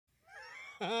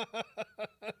So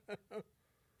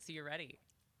you're ready.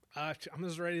 I'm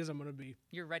as ready as I'm gonna be.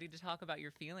 You're ready to talk about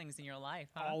your feelings in your life,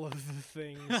 huh? All of the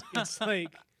things. It's like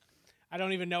I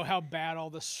don't even know how bad all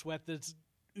the sweat that's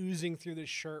oozing through this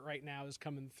shirt right now is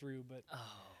coming through, but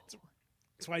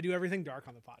that's why I do everything dark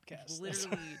on the podcast.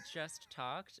 Literally just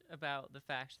talked about the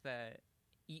fact that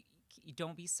you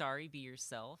don't be sorry, be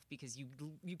yourself, because you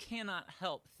cannot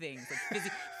help things. Like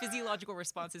physiological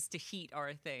responses to heat are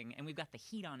a thing, and we've got the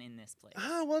heat on in this place.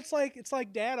 Oh, well, it's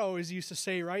like Dad always used to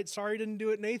say, right? Sorry didn't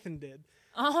do it, Nathan did.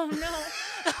 Oh, no.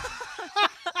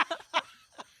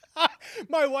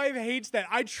 My wife hates that.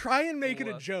 I try and make it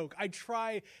a joke. I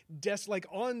try, like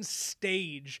on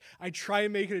stage, I try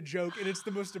and make it a joke, and it's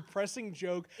the most depressing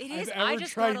joke It I've is. ever I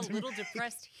just tried got a to little make.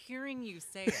 depressed hearing you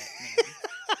say it,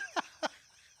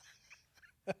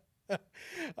 man.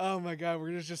 Oh my God, we're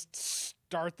gonna just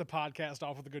start the podcast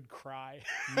off with a good cry.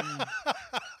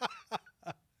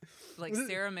 Like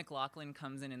Sarah McLachlan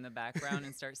comes in the background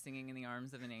and starts singing "In the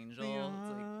Arms of an Angel." The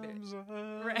arms of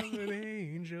an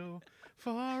angel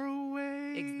far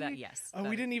away. Yes.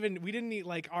 We didn't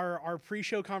like our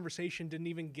pre-show conversation didn't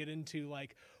even get into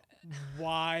like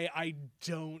why I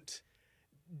don't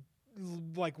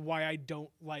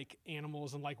like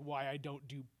animals and like why I don't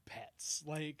do pets.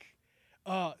 Like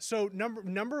so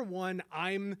number one,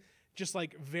 I'm just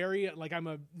like very like I'm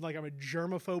a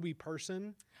germaphobe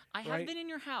person. I have been in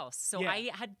your house, so I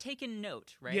had taken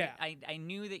note, right? Yeah. I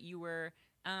knew that you were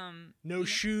no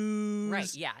shoes.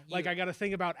 Right, yeah. Like I got to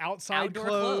think about outside outdoor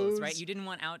clothes, right? You didn't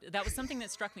want out. That was something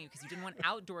that struck me because you didn't want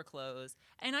outdoor clothes.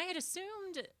 And I had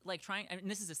assumed like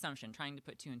this is assumption, trying to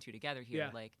put two and two together here.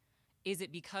 Yeah. Like, is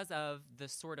it because of the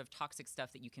sort of toxic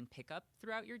stuff that you can pick up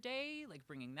throughout your day, like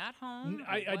bringing that home?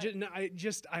 I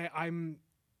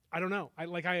don't know.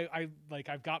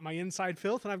 I've got my inside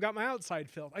filth and I've got my outside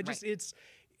filth. I've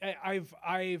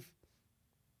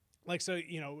like, so,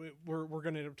 you know, we're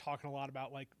going to end up talking a lot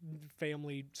about like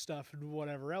family stuff and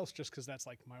whatever else, just cause that's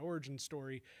like my origin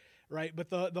story. Right.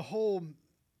 But the whole,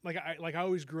 I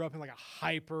always grew up in like a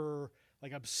hyper,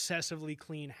 like obsessively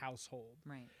clean household.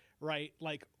 Right. Right.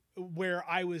 Like where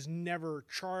I was never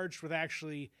charged with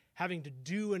actually having to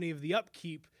do any of the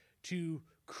upkeep to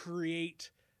create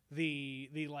the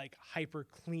like hyper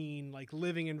clean, like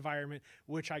living environment,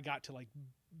 which I got to like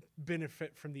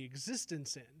benefit from the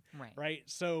existence in. Right.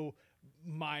 So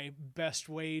my best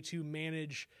way to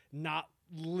manage not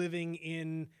living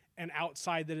in an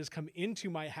outside that has come into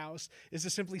my house is to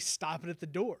simply stop it at the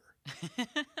door.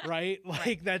 Right.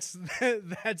 Like that's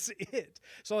it.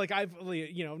 So like I've,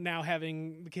 you know, now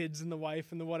having the kids and the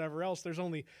wife and the whatever else, there's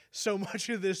only so much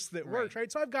of this that works.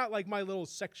 Right. So I've got like my little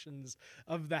sections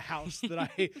of the house that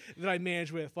I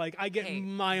manage with. Like I get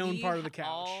my own part of the couch.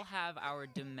 We all have our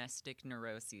domestic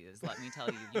neuroses. Let me tell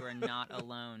you, you are not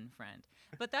alone, friend.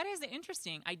 But that is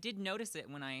interesting. I did notice it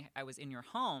when I was in your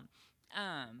home.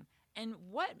 And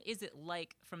what is it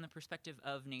like from the perspective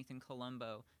of Nathan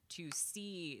Colombo to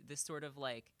see this sort of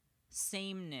like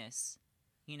sameness,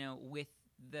 you know, with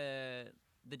the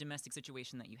domestic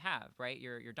situation that you have, right?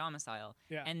 Your domicile.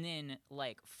 Yeah. And then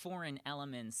like foreign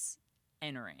elements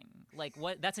entering. Like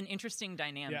that's an interesting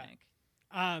dynamic.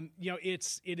 Yeah. You know,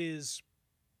 it is.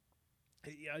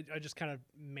 I just kind of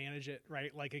manage it,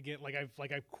 right? Like again, I've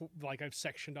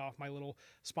sectioned off my little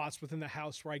spots within the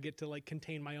house where I get to like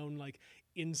contain my own like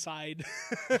inside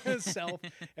self,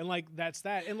 and like that's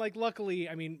that. And like luckily,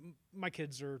 I mean, my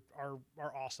kids are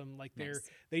awesome. Like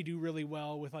they do really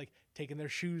well with like taking their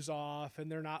shoes off,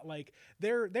 and they're not like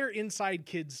they're inside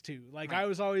kids too. Like I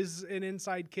was always an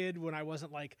inside kid when I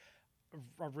wasn't like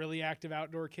a really active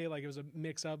outdoor kid. Like it was a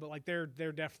mix up, but like they're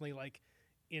definitely like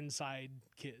inside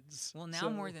kids. Well, now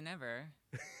more than ever.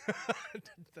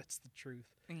 That's the truth.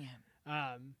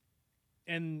 Yeah.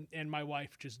 And my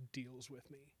wife just deals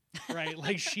with me, right?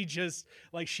 Like she gets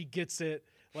it.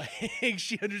 Like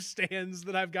she understands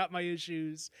that I've got my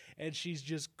issues, and she's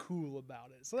just cool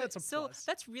about it. So that's a plus. So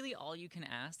that's really all you can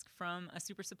ask from a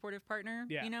super supportive partner,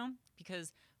 you know,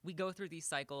 because we go through these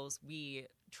cycles. We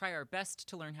try our best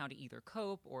to learn how to either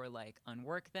cope or like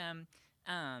unwork them.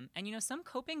 And, you know, some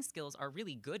coping skills are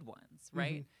really good ones,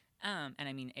 right? Mm-hmm. And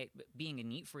I mean, being a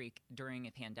neat freak during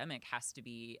a pandemic has to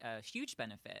be a huge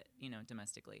benefit, you know,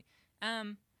 domestically.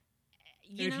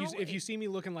 If you see me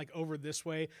looking like over this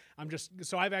way,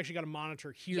 so I've actually got a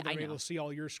monitor here that I'm able to see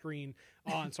all your screen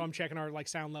on. So I'm checking our like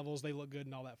sound levels. They look good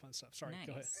and all that fun stuff. Sorry,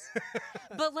 go ahead.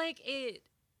 But like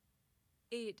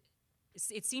it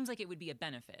seems like it would be a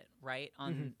benefit, right?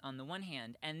 On the one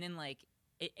hand, and then like,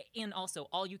 and also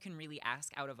all you can really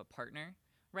ask out of a partner,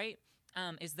 right?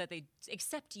 Is that they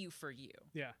accept you for you.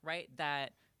 Yeah. Right?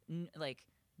 That like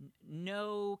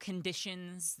no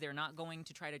conditions. They're not going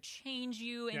to try to change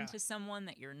you Yeah. into someone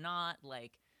that you're not.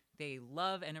 Like, they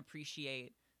love and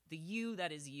appreciate the you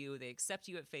that is you. They accept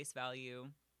you at face value.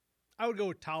 I would go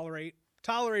with tolerate.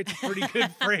 Tolerate's a pretty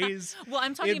good phrase. Well,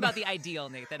 I'm talking about the ideal,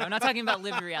 Nathan. I'm not talking about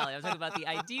lived reality. I'm talking about the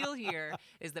ideal here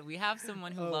is that we have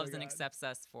someone who Oh my loves and God. accepts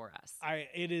us for us.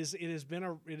 It has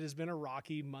been a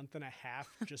rocky month and a half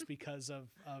just because of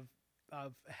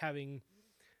having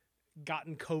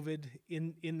gotten COVID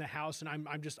in the house, and I'm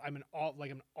an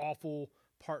awful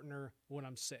partner when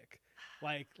I'm sick.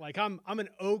 Like I'm an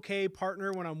okay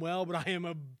partner when I'm well, but I am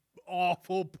a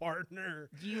awful partner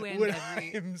You and when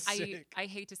every I'm sick. I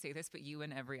hate to say this, but you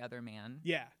and every other man.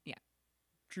 Yeah. Yeah.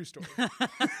 True story.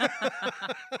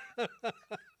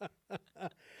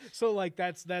 So like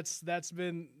that's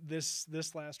been this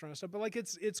last round of stuff, but like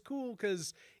it's cool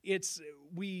because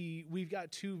we've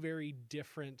got two very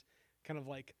different kind of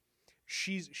like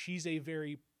she's a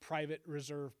very private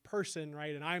reserved person,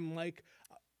 right, and I'm like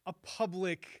a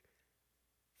public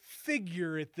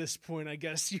figure at this point, I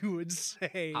guess you would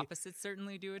say. Opposites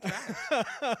certainly do attract.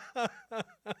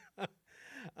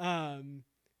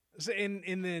 So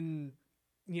and then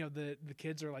the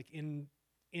kids are like in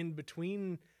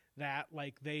between that,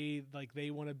 like they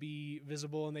want to be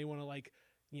visible and they want to like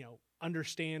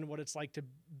understand what it's like to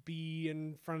be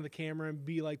in front of the camera and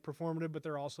be like performative, but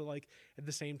they're also like at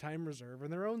the same time reserved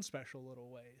in their own special little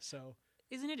way. So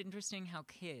Isn't it interesting how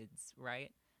kids,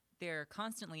 right? They're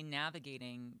constantly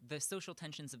navigating the social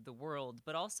tensions of the world,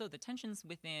 but also the tensions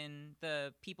within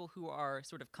the people who are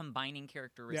sort of combining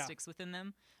characteristics within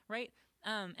them, right?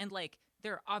 And like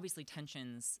there are obviously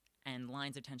tensions and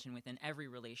lines of tension within every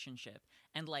relationship,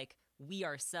 and like we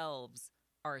ourselves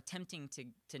are attempting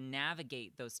to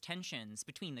navigate those tensions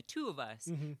between the two of us.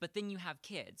 Mhm. But then you have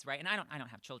kids, right? And I don't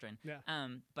have children, Yeah.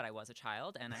 but I was a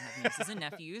child, and I have nieces and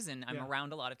nephews, and I'm Yeah.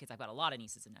 around a lot of kids. I've got a lot of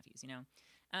nieces and nephews,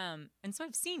 and so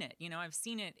I've seen it. I've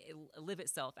seen it live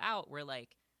itself out, where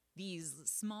like these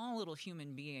small little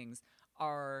human beings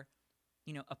are,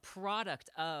 a product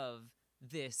of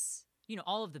this.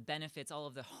 All of the benefits, all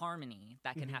of the harmony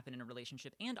that can Mhm. happen in a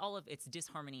relationship, and all of its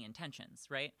disharmony and tensions,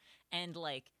 right? And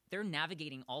like they're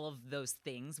navigating all of those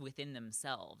things within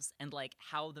themselves, and like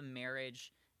how the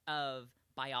marriage of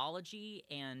biology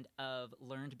and of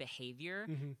learned behavior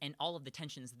Mhm. and all of the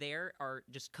tensions there are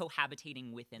just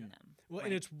cohabitating within them. Well, right?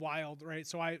 and it's wild, right?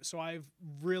 So I've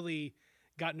really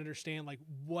gotten to understand like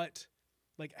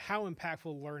how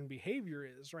impactful learned behavior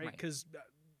is, right? Right. Because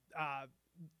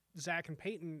Zach and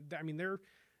Peyton, I mean, they're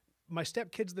my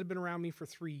stepkids that have been around me for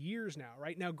 3 years now,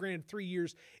 right? Now, granted, 3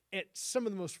 years at some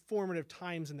of the most formative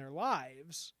times in their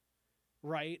lives,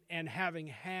 right? And having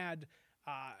had,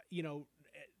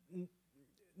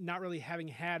 not really having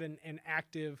had an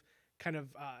active kind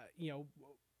of,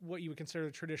 what you would consider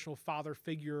the traditional father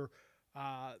figure,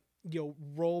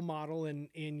 role model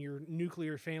in your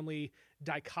nuclear family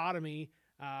dichotomy,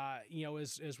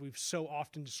 as we've so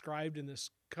often described in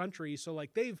this country. So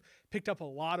like they've picked up a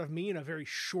lot of me in a very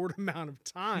short amount of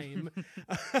time.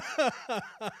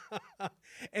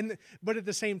 But at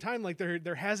the same time, like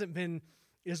there hasn't been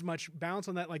as much balance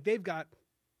on that. Like they've got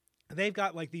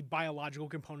like the biological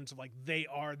components of like they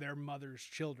are their mother's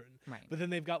children, Right. but then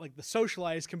they've got like the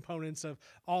socialized components of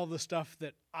all the stuff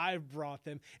that I've brought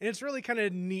them, and it's really kind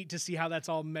of neat to see how that's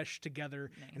all meshed together.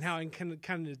 Nice. And how I can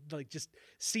kind of like just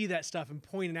see that stuff and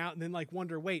point it out, and then like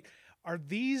wonder, wait, are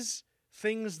these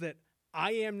things that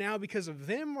I am now because of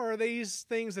them, or are these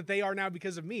things that they are now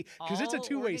because of me? Because it's a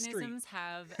two-way street. Organisms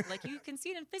have, like you can see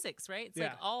it in physics, right? It's Yeah.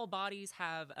 like all bodies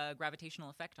have a gravitational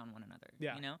effect on one another,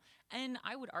 Yeah. And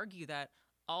I would argue that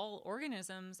all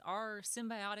organisms are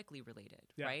symbiotically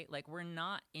related, Yeah. right? Like we're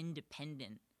not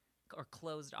independent or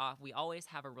closed off. We always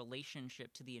have a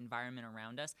relationship to the environment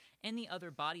around us and the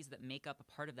other bodies that make up a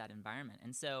part of that environment.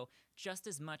 And so just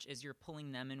as much as you're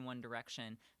pulling them in one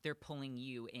direction, they're pulling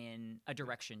you in a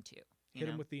direction too. Hit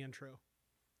them with the intro.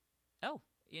 Oh,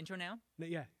 intro now?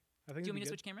 Yeah, I think. Do you want me to good.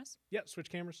 switch cameras? Yep, switch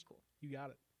cameras. Cool. You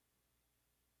got it.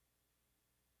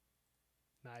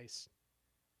 Nice.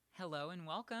 Hello and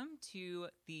welcome to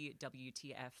the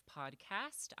WTF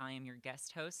podcast. I am your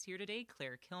guest host here today,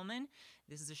 Claire Kilman.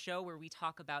 This is a show where we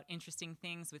talk about interesting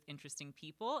things with interesting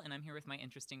people, and I'm here with my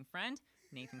interesting friend,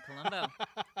 Nathan Colombo.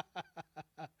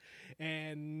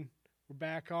 And we're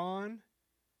back on.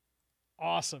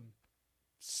 Awesome.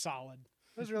 Solid.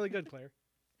 That was really good, Claire.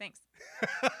 Thanks.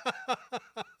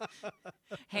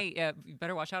 Hey, you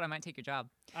better watch out. I might take your job.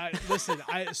 Listen,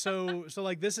 so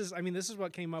like this is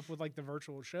what came up with like the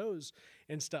virtual shows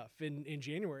and stuff in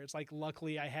January. It's like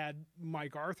luckily I had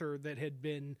Mike Arthur that had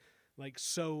been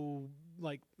so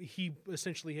like he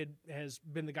essentially has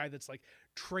been the guy that's like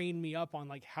trained me up on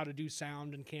like how to do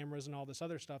sound and cameras and all this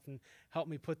other stuff and helped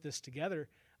me put this together.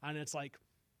 And it's like,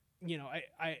 you know,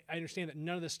 I understand that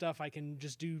none of this stuff I can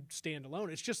just do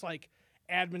standalone. It's just like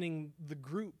adminning the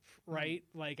group, right?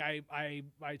 Like I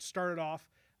started off,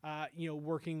 you know,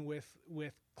 working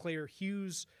with Claire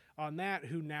Hughes on that,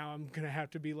 who now I'm going to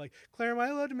have to be like, Claire, am I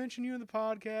allowed to mention you in the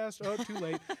podcast? Oh, too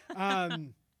late.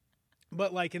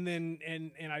 But like, and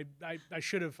I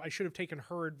should have taken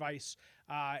her advice,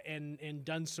 and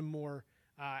done some more,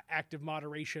 active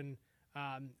moderation,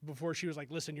 before she was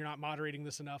like, listen, you're not moderating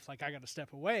this enough. Like I got to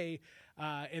step away.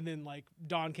 And then like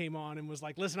Dawn came on and was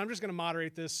like, listen, I'm just going to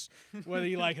moderate this, whether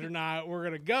you like it or not, we're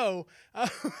going to go.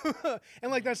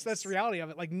 And like, that's the reality of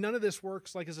it. Like none of this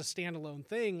works like as a standalone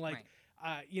thing. Like,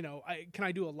 you know, can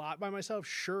I do a lot by myself?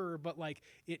 Sure. But like,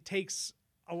 it takes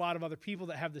a lot of other people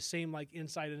that have the same like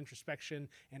insight and introspection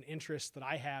and interest that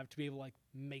I have to be able to like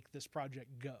make this project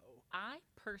go. I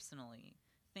personally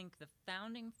think the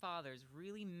founding fathers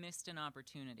really missed an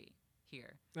opportunity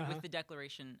here with the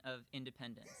Declaration of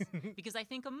Independence, because I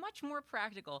think a much more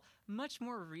practical, much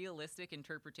more realistic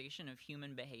interpretation of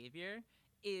human behavior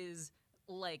is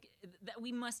like that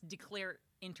we must declare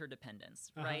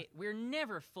interdependence, right? We're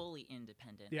never fully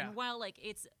independent. Yeah. And while like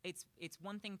it's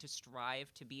one thing to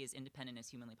strive to be as independent as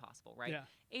humanly possible, right? Yeah.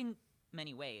 In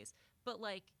many ways, but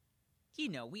like, you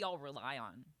know, we all rely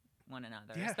on one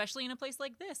another, Yeah. especially in a place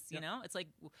like this. You know, it's like,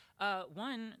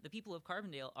 the people of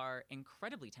Carbondale are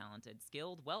incredibly talented,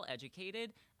 skilled,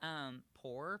 well-educated,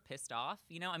 poor, pissed off.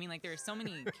 You know, I mean, like there are so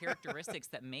many characteristics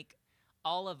that make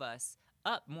all of us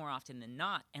up more often than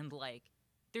not. And like,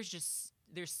 there's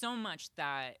so much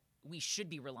that we should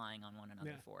be relying on one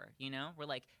another for, you know, we're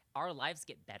like, our lives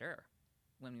get better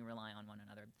when we rely on one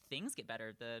another. Things get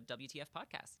better. The WTF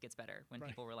podcast gets better when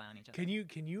people rely on each other.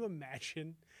 Can you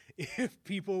imagine if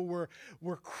people were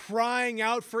crying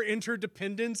out for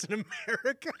interdependence in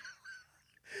America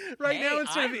right now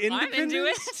instead of independence? I'm into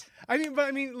it.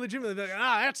 I mean, legitimately, like,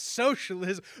 that's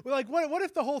socialism. We're like, what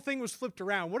if the whole thing was flipped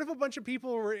around? What if a bunch of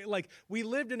people were like, we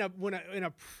lived in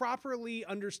a properly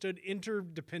understood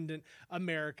interdependent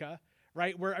America,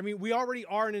 right? Where, I mean, we already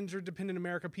are an interdependent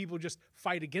America. People just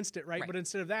fight against it, right? But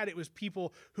instead of that, it was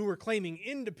people who were claiming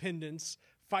independence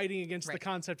fighting against the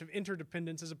concept of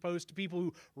interdependence, as opposed to people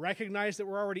who recognize that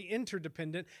we're already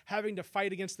interdependent, having to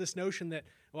fight against this notion that,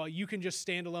 well, you can just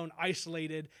stand alone,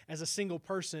 isolated as a single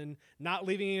person, not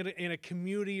living in a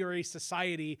community or a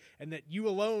society, and that you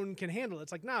alone can handle it.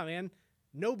 It's like, nah, man,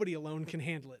 nobody alone can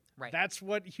handle it. Right. That's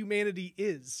what humanity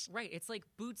is. Right. It's like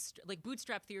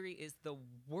bootstrap theory is the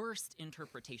worst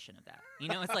interpretation of that. You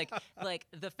know, it's like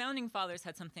the founding fathers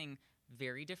had something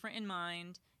very different in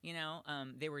mind. You know,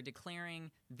 they were declaring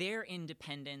their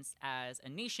independence as a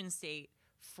nation state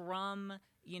from,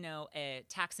 you know, a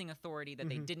taxing authority that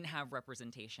they didn't have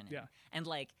representation in. Yeah. And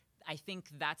like, I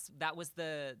think that was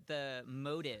the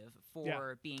motive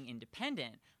for being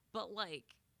independent. But like,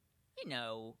 you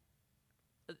know,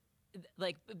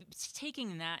 like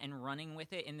taking that and running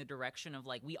with it in the direction of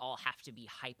like, we all have to be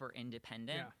hyper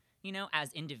independent, you know,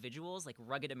 as individuals, like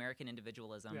rugged American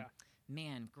individualism. Yeah.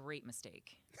 Man, great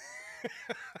mistake.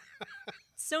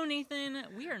 So Nathan,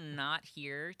 we are not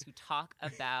here to talk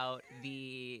about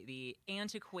the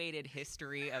antiquated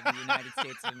history of the United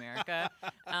States of America,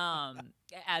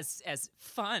 as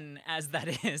fun as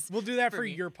that is. We'll do that for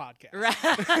your podcast. Right.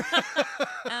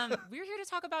 We're here to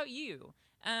talk about you.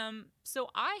 So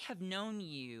I have known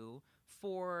you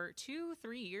for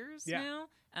 2-3 years now.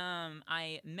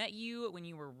 I met you when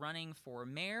you were running for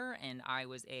mayor, and I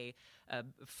was a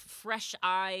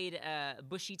fresh-eyed,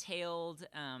 bushy-tailed,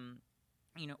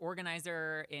 you know,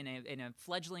 organizer in a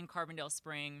fledgling Carbondale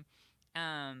Spring,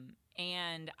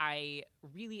 and I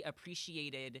really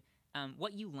appreciated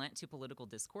what you lent to political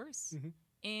discourse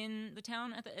in the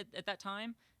town at that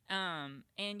time.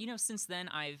 And you know, since then,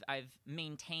 I've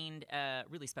maintained a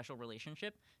really special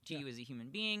relationship to you as a human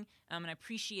being, and I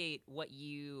appreciate what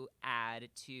you add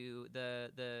to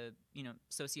the you know,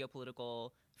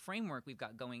 socio-political framework we've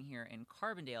got going here in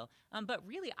Carbondale. But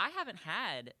really, I haven't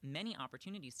had many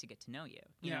opportunities to get to know you.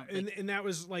 You know, like, and that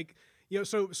was like, you know,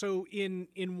 so in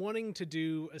wanting to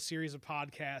do a series of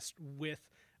podcasts with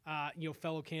you know,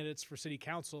 fellow candidates for city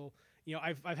council. You know,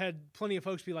 I've had plenty of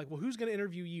folks be like, well, who's going to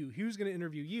interview you? Who's going to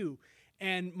interview you?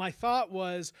 And my thought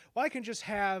was, well, I can just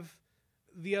have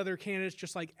the other candidates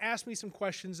just like ask me some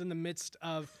questions in the midst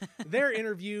of their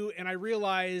interview. And I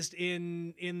realized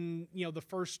in you know, the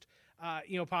first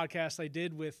you know, podcast I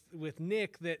did with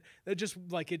Nick that just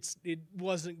like it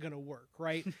wasn't going to work,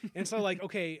 right? And so like,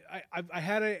 okay, I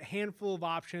had a handful of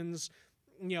options.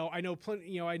 I know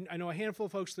plenty, I know a handful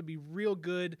of folks that be real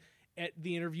good at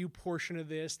the interview portion of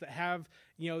this, that have,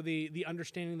 the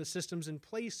understanding of the systems in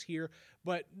place here.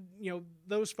 But,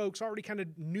 those folks already kind of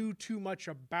knew too much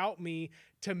about me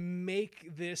to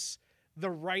make this the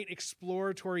right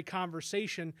exploratory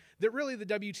conversation that really the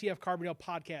WTF Carbondale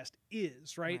podcast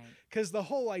is, right? Because the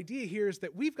whole idea here is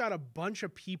that we've got a bunch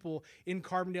of people in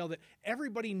Carbondale that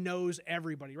everybody knows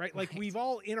everybody, right? Like we've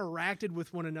all interacted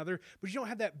with one another, but you don't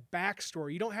have that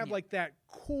backstory. You don't have like that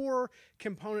core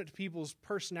component to people's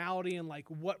personality and like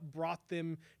what brought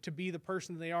them to be the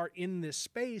person they are in this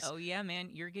space. Oh yeah, man,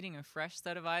 you're getting a fresh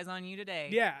set of eyes on you today.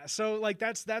 Yeah, so like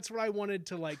that's what I wanted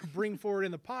to like bring forward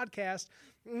in the podcast.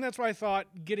 And that's why I thought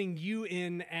getting you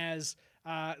in as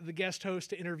the guest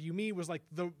host to interview me was like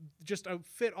just a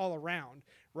fit all around,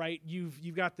 right?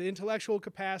 You've got the intellectual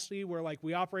capacity where like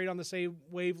we operate on the same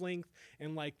wavelength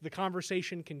and like the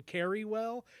conversation can carry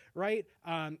well, right?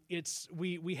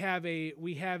 We have a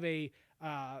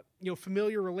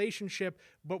familiar relationship,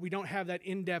 but we don't have that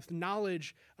in-depth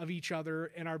knowledge of each other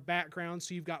and our background.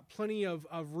 So you've got plenty of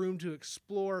room to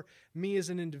explore me as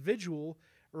an individual,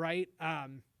 right?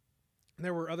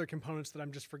 There were other components that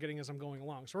I'm just forgetting as I'm going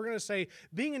along. So we're going to say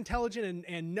being intelligent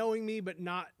and knowing me, but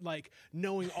not like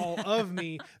knowing all of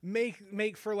me,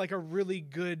 make for like a really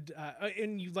good,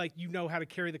 and you know how to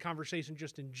carry the conversation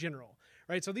just in general,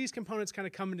 right? So these components kind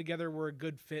of coming together were a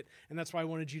good fit, and that's why I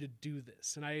wanted you to do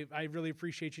this. And I really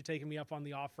appreciate you taking me up on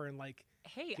the offer and like.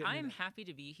 Hey, I'm happy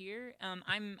to be here.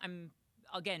 I'm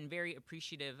again very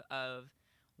appreciative of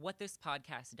what this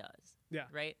podcast does. Yeah.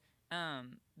 Right.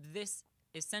 This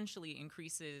essentially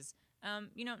increases,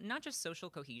 not just social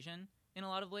cohesion in a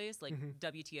lot of ways. Like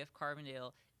WTF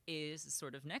Carbondale is a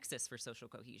sort of nexus for social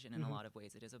cohesion in a lot of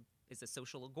ways. It is a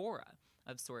social agora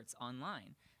of sorts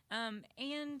online.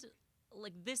 And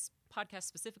like this podcast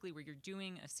specifically, where you're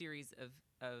doing a series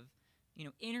of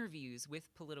interviews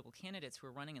with political candidates who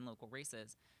are running in local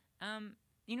races,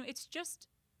 it's just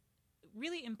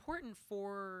really important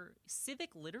for civic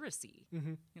literacy.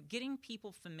 Getting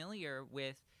people familiar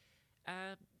with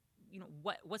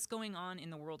what's going on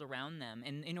in the world around them,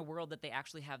 and in a world that they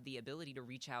actually have the ability to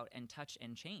reach out and touch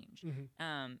and change.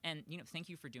 And thank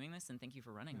you for doing this, and thank you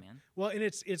for running, man. Well, and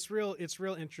it's real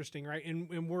interesting, right?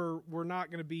 And we're not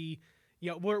going to be.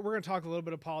 We're going to talk a little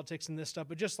bit of politics and this stuff,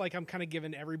 but just like I'm kind of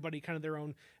giving everybody kind of their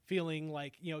own feeling.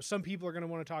 Like, some people are going to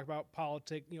want to talk about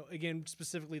politics, again,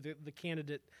 specifically the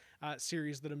candidate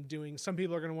series that I'm doing. Some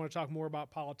people are going to want to talk more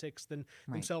about politics than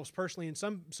themselves personally. And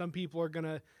some people are going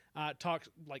to talk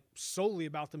like solely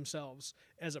about themselves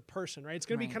as a person, right? It's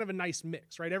going to be kind of a nice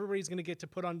mix, right? Everybody's going to get to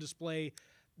put on display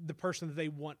the person that they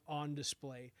want on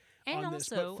display. And on also, this.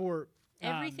 But for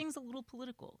everything's a little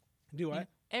political. Do what?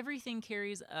 Everything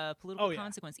carries a political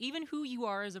consequence, even who you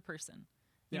are as a person.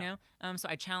 You know, so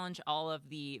I challenge all of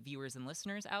the viewers and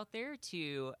listeners out there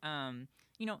to,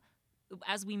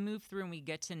 as we move through and we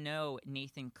get to know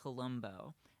Nathan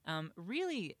Colombo,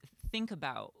 really think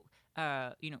about,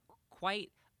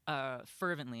 quite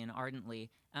fervently and ardently,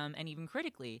 and even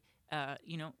critically,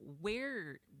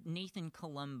 where Nathan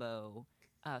Colombo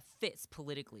fits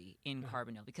politically in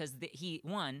Carbondale, because he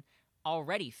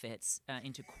already fits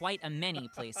into quite a many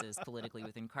places politically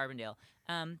within Carbondale.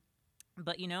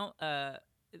 But,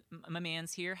 my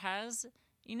man's here has,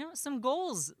 some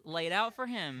goals laid out for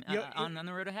him on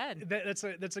the road ahead.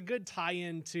 That's a good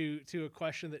tie-in to a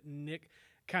question that Nick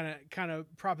kind of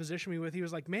propositioned me with. He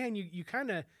was like, man, you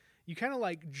kind of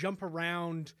like jump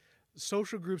around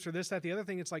social groups or this, that, the other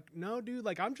thing. It's like, no, dude,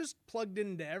 like I'm just plugged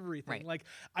into everything. Right. Like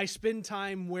I spend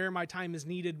time where my time is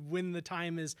needed when the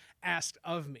time is asked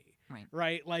of me.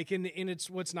 Right. Like, and it's,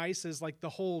 what's nice is like the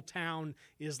whole town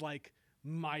is like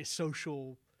my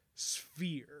social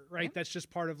sphere, right? That's just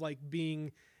part of like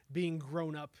being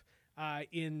grown up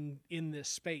in this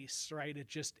space, right? It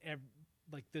just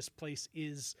like this place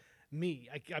is me.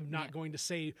 I'm not going to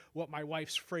say what my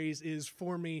wife's phrase is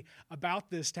for me about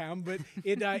this town, but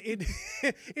it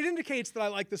it indicates that I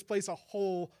like this place a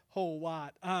whole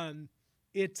lot.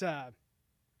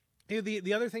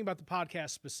 The other thing about the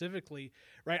podcast specifically,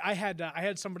 right? I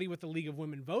had somebody with the League of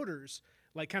Women Voters,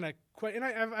 like kind of, and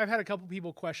I've had a couple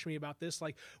people question me about this,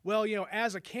 like, well,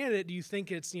 as a candidate, do you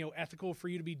think it's ethical for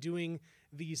you to be doing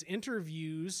these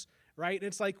interviews, right? And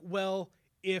it's like, well,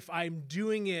 if I'm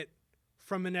doing it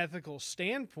from an ethical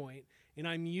standpoint and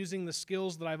I'm using the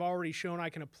skills that I've already shown I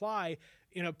can apply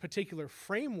in a particular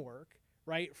framework,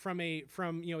 right, from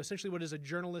essentially what is a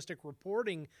journalistic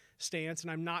reporting stance,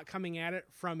 and I'm not coming at it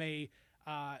from a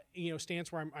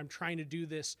stance where I'm trying to do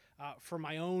this for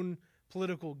my own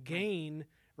political gain,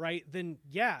 right? Then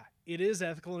yeah, it is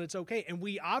ethical and it's okay. And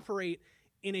we operate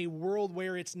in a world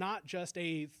where it's not just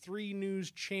a 3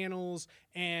 news channels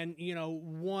and, you know,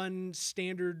 one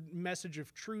standard message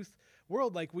of truth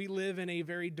world. Like, we live in a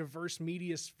very diverse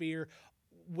media sphere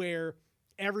where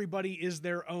everybody is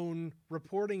their own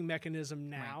reporting mechanism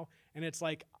now. Right. And it's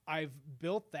like, I've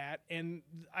built that, and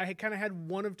I kind of had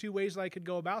one of 2 ways that I could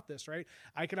go about this, right?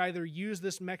 I could either use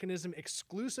this mechanism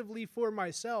exclusively for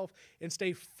myself and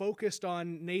stay focused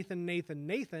on Nathan,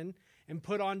 and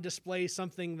put on display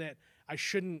something that I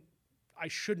shouldn't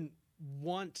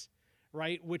want,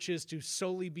 right? Which is to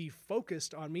solely be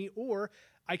focused on me, or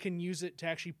I can use it to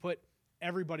actually put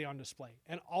everybody on display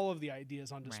and all of the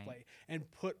ideas on display, Right. and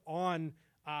put on,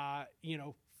 you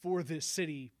know, for this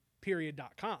city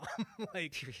period.com.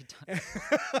 Like,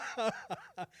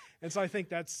 and so I think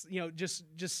that's, you know, just,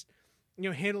 you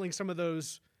know, handling some of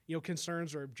those, you know,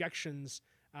 concerns or objections,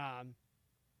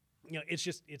 you know, it's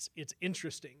just, it's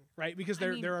interesting, right? Because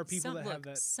there are people that have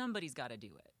that. Somebody's got to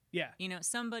do it. Yeah. You know,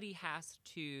 somebody has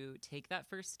to take that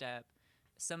first step.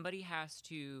 Somebody has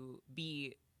to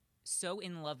be so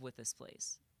in love with this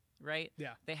place, right?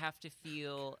 Yeah. They have to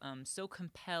feel so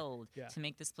compelled Yeah. to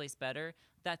make this place better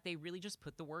that they really just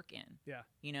put the work in. Yeah.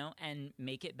 You know, and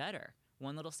make it better,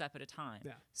 one little step at a time.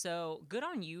 Yeah. So good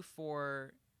on you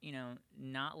for, you know,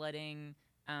 not letting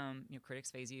you know,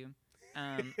 critics phase you.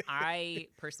 I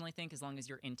personally think as long as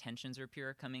your intentions are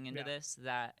pure coming into Yeah. this,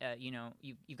 that you know,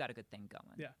 you've got a good thing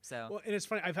going. Yeah. So Well, and it's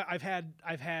funny. I've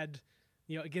had,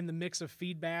 you know, again, the mix of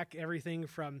feedback, everything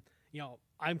from, you know,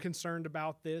 I'm concerned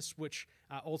about this, which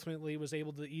ultimately was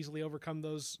able to easily overcome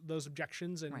those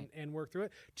objections and, Right. and work through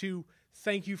it, to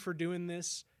thank you for doing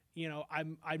this. You know,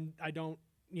 I don't,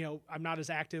 you know, I'm not as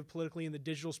active politically in the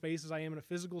digital space as I am in a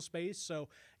physical space. So,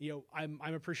 you know,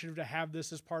 I'm appreciative to have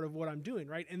this as part of what I'm doing.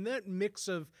 Right. And that mix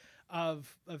of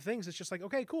things, it's just like,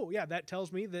 okay, cool. Yeah. That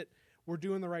tells me that we're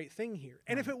doing the right thing here.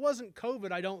 And if it wasn't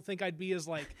COVID, I don't think I'd be as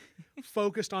like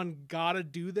focused on gotta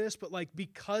do this, but like,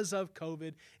 because of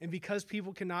COVID and because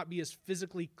people cannot be as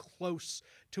physically close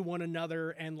to one another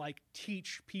and like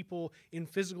teach people in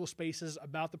physical spaces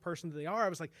about the person that they are, I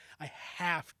was like, I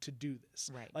have to do this.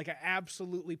 Right. Like, I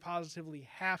absolutely positively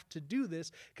have to do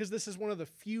this, because this is one of the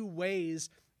few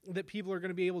ways that people are going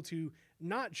to be able to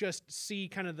not just see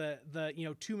kind of the you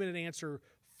know, 2-minute answer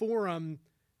forum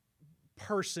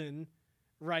person,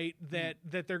 right, that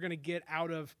they're going to get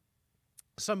out of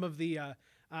some of the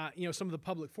you know, some of the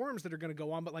public forums that are going to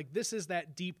go on, but like, this is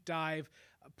that deep dive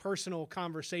personal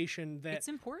conversation that it's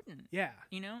important. Yeah.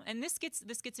 You know, and this gets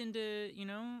into, you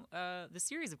know, the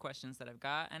series of questions that I've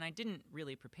got, and I didn't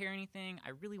really prepare anything. I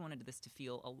really wanted this to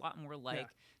feel a lot more like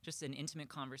just an intimate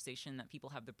conversation that people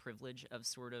have the privilege of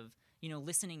sort of, you know,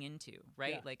 listening into,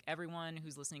 right? Yeah. Like, everyone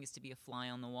who's listening is to be a fly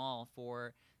on the wall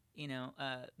for, you know,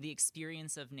 the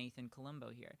experience of Nathan Colombo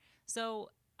here. So,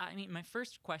 I mean, my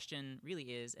first question really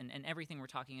is, and everything we're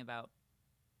talking about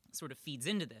sort of feeds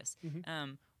into this.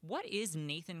 Mhm. What is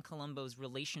Nathan Colombo's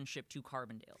relationship to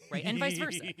Carbondale, right, and vice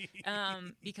versa?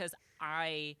 Because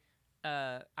I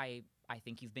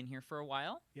think you've been here for a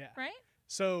while, Yeah. right?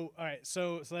 So, all right.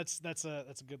 So that's a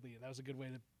good lead. That was a good way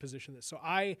to position this. So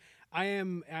I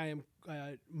am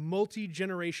a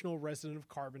multi-generational resident of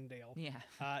Carbondale.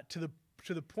 Yeah.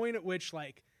 To the point at which,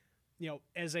 like, you know,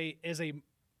 as a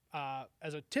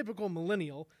typical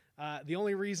millennial, the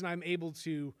only reason I'm able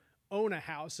to own a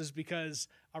house is because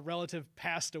a relative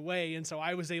passed away, and so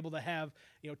I was able to have,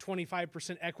 you know,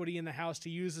 25% equity in the house to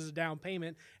use as a down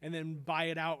payment, and then buy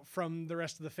it out from the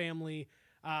rest of the family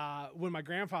when my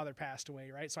grandfather passed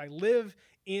away. Right. So I live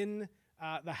in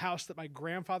the house that my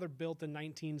grandfather built in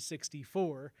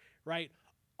 1964. Right,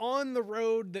 on the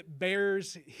road that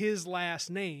bears his last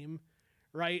name.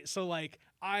 Right. So like,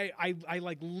 I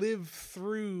like live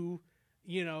through,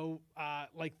 you know,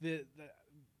 like the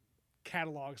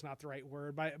catalog's not the right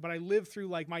word, but I live through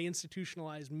like my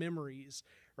institutionalized memories,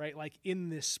 right? Like, in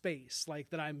this space,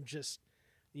 like, that I'm just,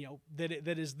 you know,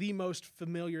 that is the most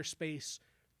familiar space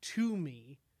to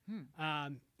me.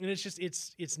 And it's just,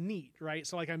 it's neat. Right.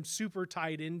 So like, I'm super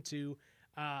tied into,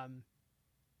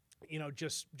 you know,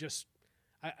 just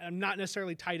I'm not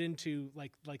necessarily tied into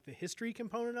like the history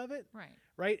component of it,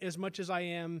 right? As much as I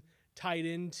am tied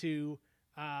into,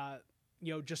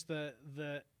 you know, just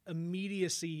the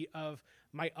immediacy of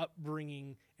my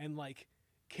upbringing and like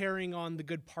carrying on the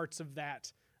good parts of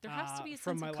that. There has to be a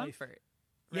from sense my of life. comfort.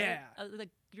 Right? Yeah. Like,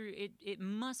 it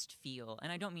must feel,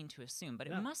 and I don't mean to assume, but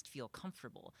it must feel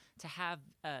comfortable to have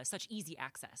such easy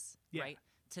access, right,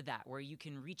 to that, where you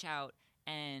can reach out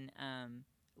and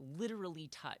literally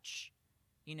touch,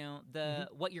 you know,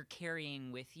 what you're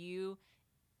carrying with you,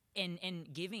 and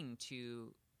giving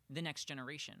to the next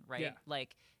generation, right? Yeah.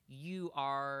 Like, you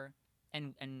are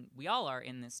and we all are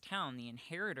in this town the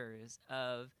inheritors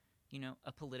of, you know,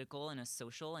 a political and a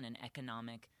social and an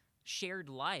economic shared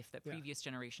life that previous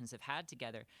generations have had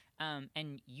together.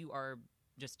 And you are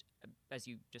just, as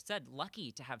you just said,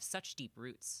 lucky to have such deep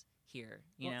roots here,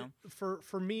 you know.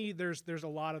 For me, there's a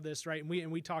lot of this, right?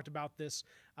 And we talked about this,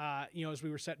 you know, as we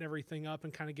were setting everything up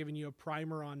and kind of giving you a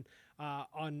primer on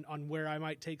where I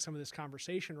might take some of this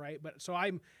conversation, right? But so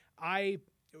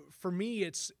for me,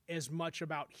 it's as much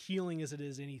about healing as it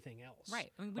is anything else.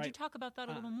 Right. I mean, would you talk about that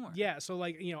a little more? Yeah. So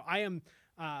like, you know, I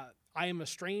am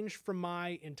estranged from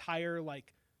my entire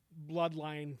like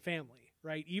bloodline family,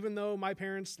 right? Even though my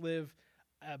parents live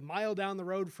a mile down the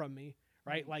road from me,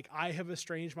 right? Like I have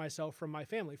estranged myself from my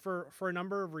family for a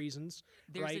number of reasons.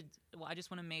 Right? Well, I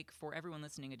just want to make for everyone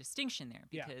listening a distinction there,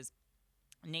 because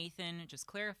Nathan just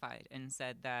clarified and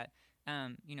said that,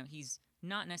 you know, he's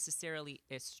not necessarily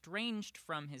estranged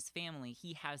from his family.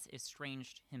 He has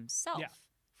estranged himself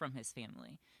from his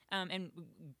family. And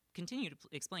continue to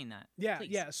explain that. Yeah.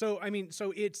 Please. Yeah. So, I mean,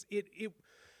 so it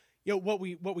you know, what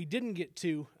we didn't get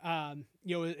to,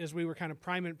 you know, as we were kind of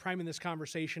priming this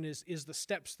conversation is the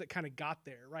steps that kind of got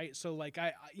there, right? So like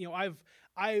you know,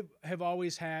 I have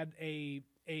always had a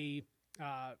you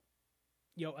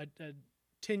know, a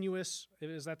tenuous,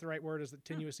 is that the right word? Is it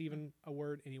tenuous even a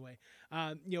word? Anyway,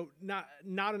 you know,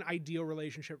 not an ideal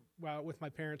relationship with my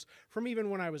parents from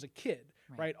even when I was a kid,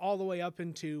 right? All the way up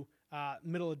into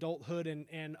middle adulthood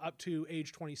and up to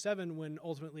age 27, when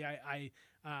ultimately I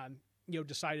you know,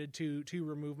 decided to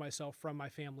remove myself from my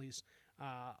family's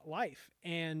life.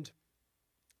 And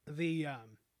the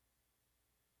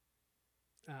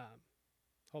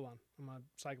hold on, I'm gonna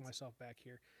cycle myself back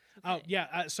here. Okay. Oh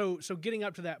yeah, so getting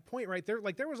up to that point right there,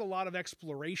 like there was a lot of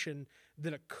exploration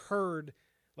that occurred,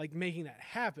 like making that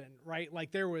happen, right?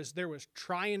 Like there was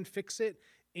try and fix it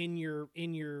in your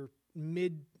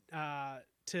mid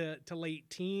to late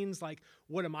teens. Like,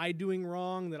 what am I doing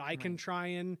wrong that I can try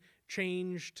and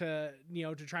change to, you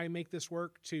know, to try and make this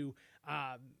work, to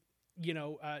you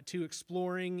know, to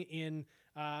exploring in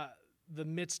the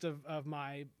midst of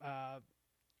my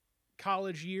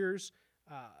college years,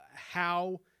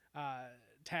 how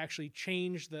to actually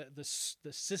change the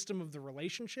system of the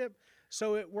relationship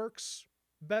so it works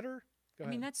better. Go ahead.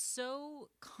 I mean, that's so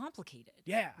complicated.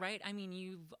 Yeah. Right? I mean,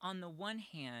 you've on the one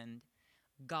hand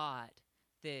got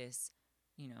this,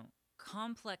 you know,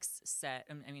 complex set.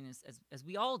 I mean, as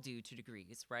we all do to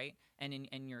degrees, right? And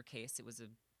in your case, it was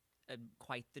a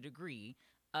quite the degree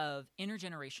of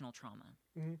intergenerational trauma,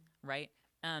 right?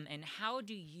 And how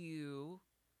do you,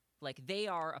 like, they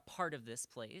are a part of this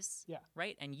place,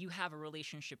 right? And you have a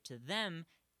relationship to them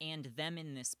and them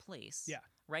in this place,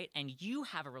 right? And you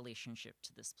have a relationship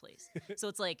to this place. So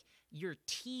it's like you're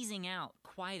teasing out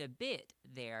quite a bit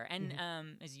there. And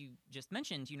as you just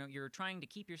mentioned, you know, you're trying to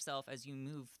keep yourself, as you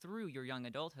move through your young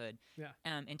adulthood,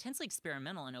 intensely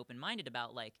experimental and open-minded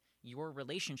about, like, your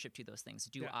relationship to those things.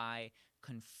 Do I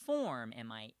conform?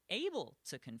 Am I able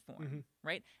to conform,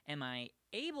 right? Am I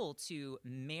able to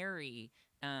marry,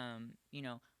 you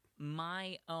know,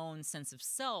 my own sense of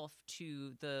self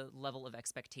to the level of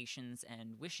expectations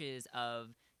and wishes of,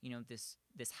 you know, this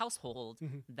household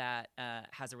that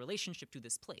has a relationship to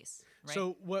this place, right?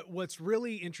 So what's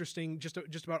really interesting just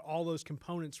about all those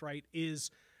components, right, is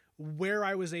where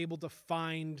I was able to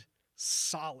find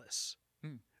solace,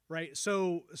 right?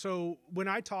 So when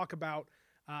I talk about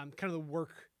kind of the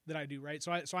work that I do, right?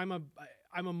 So I'm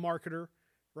a marketer,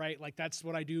 right? Like that's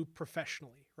what I do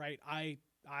professionally, right?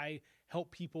 I help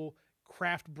people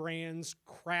craft brands,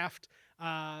 craft,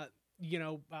 you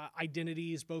know,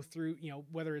 identities, both through, you know,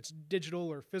 whether it's digital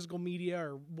or physical media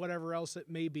or whatever else it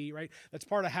may be, right? That's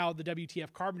part of how the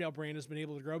WTF Carbondale brand has been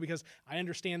able to grow, because I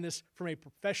understand this from a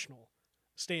professional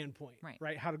standpoint,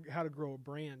 right? How to grow a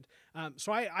brand.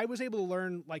 So I was able to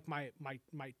learn, like, my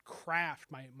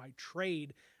craft, my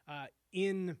trade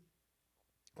in,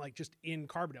 like, just in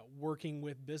Carbondale, working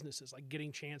with businesses, like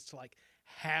getting chance to, like,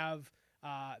 have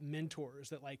mentors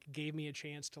that, like, gave me a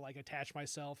chance to, like, attach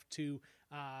myself to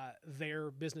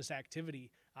their business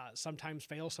activity. Sometimes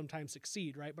fail, sometimes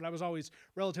succeed, right? But I was always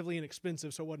relatively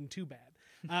inexpensive, so it wasn't too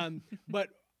bad. But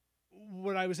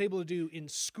what I was able to do in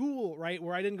school, right,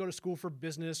 where I didn't go to school for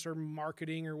business or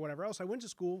marketing or whatever else, I went to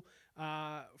school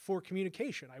for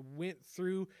communication. I went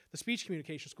through the speech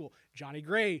communication school. Johnny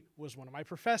Gray was one of my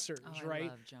professors, right? I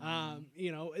love Johnny.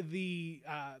 You know, the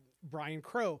Brian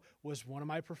Crow was one of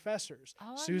my professors.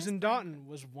 Susan Doughton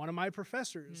was one of my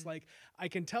professors. Like, I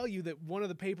can tell you that one of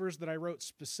the papers that I wrote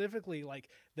specifically, like,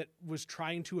 that was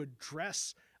trying to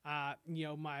address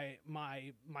my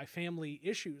family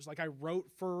issues. Like I wrote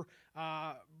for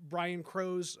Brian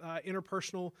Crow's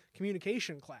interpersonal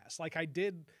communication class. Like I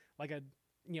did like a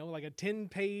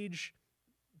 10-page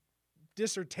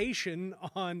dissertation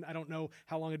on, I don't know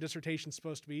how long a dissertation is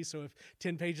supposed to be, so if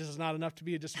 10 pages is not enough to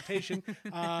be a dissertation,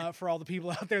 for all the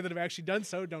people out there that have actually done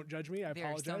so, don't judge me. I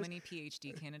apologize. There are so many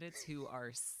PhD candidates who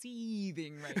are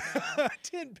seething right now.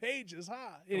 10 pages,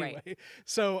 huh? Anyway, right.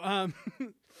 So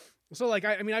so like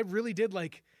I mean I really did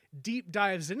like deep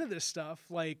dives into this stuff,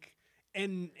 like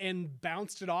and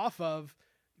bounced it off of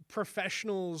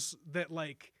professionals that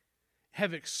like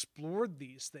have explored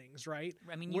these things, right?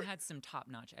 I mean, you had some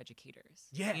top-notch educators.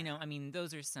 Yeah. You know, I mean,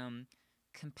 those are some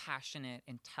compassionate,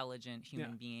 intelligent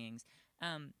human beings.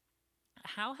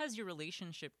 How has your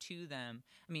relationship to them?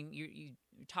 I mean, you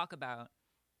talk about,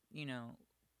 you know,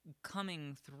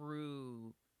 coming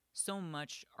through so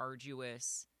much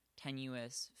arduous,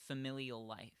 tenuous familial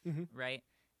life, right?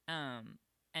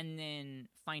 And then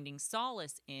finding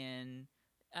solace in,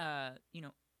 you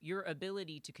know, your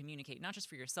ability to communicate, not just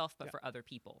for yourself, but for other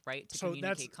people, right? To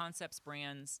communicate concepts,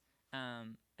 brands,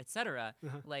 etc.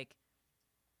 Like,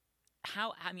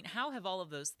 how have all of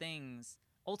those things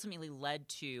ultimately led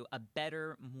to a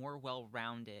better, more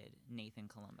well-rounded Nathan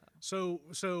Colombo? So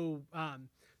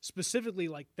specifically,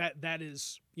 like that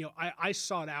is, you know, I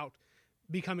sought out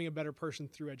becoming a better person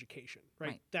through education,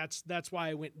 right? That's why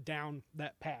I went down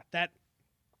that path. That,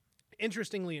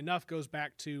 interestingly enough, goes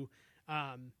back to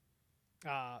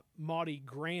Maudie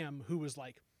Graham, who was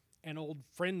like an old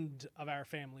friend of our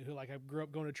family, who like I grew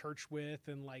up going to church with,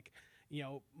 and like, you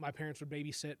know, my parents would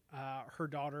babysit her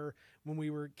daughter when we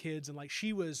were kids, and like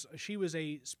she was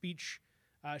a speech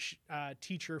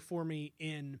teacher for me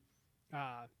in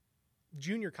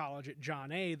junior college at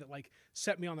John A. that like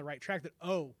set me on the right track. That,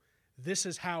 oh, this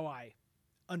is how I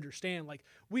understand. Like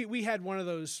we had one of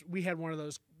those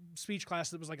speech classes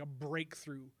that was like a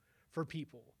breakthrough for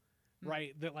people.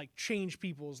 Right, that like change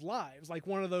people's lives, like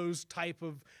one of those type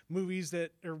of movies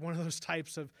that, or one of those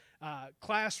types of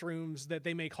classrooms that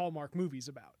they make Hallmark movies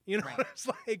about. You know, it's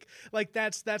like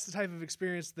that's the type of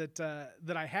experience that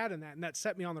that I had in that, and that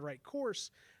set me on the right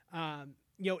course. You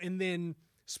know, and then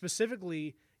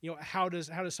specifically, you know, how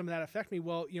does some of that affect me?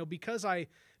 Well, you know, because I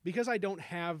don't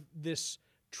have this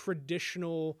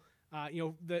traditional you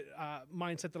know, the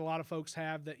mindset that a lot of folks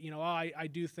have, that, you know, I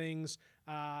do things,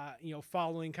 you know,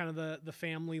 following kind of the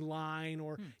family line,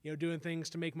 or, you know, doing things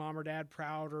to make mom or dad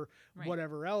proud, or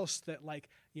whatever else, that like,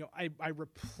 you know, I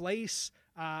replace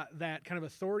that kind of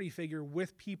authority figure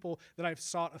with people that I've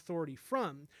sought authority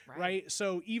from. Right.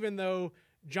 So even though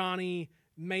Johnny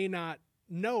may not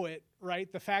know it,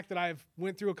 right, the fact that I've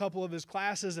went through a couple of his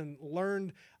classes and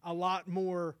learned a lot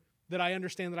more that I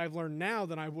understand that I've learned now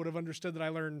than I would have understood that I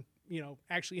learned, you know,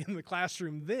 actually in the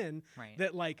classroom then,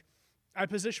 that like I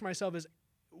position myself as,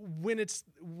 when it's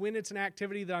an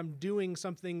activity that I'm doing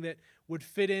something that would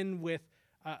fit in with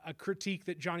a critique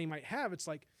that Johnny might have, it's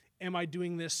like, am I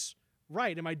doing this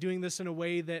right? Am I doing this in a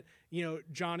way that, you know,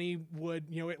 Johnny would,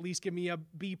 you know, at least give me a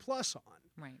B+ on?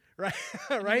 Right.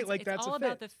 Right. Like, that's all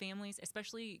about the families,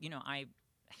 especially, you know, I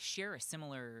share a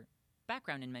similar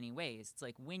background in many ways. It's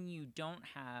like when you don't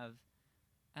have,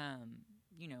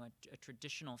 you know, a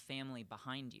traditional family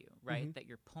behind you, right, that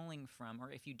you're pulling from,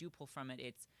 or if you do pull from it,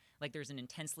 it's like there's an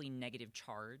intensely negative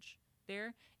charge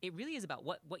there. It really is about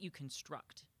what you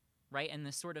construct, right, and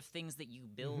the sort of things that you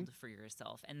build for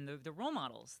yourself, and the role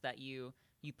models that you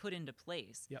put into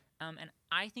place. And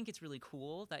I think it's really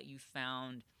cool that you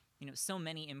found, you know, so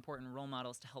many important role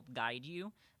models to help guide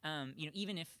you. You know,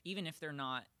 even if they're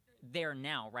not there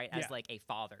now, right, as like a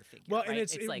father figure. Well, right? And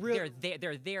it's like really,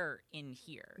 they're there in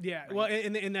here. Yeah. Right? Well,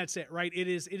 and that's it, right? It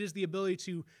is the ability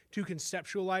to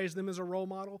conceptualize them as a role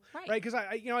model, right? Because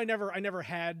I never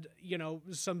had, you know,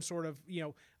 some sort of,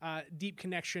 you know, deep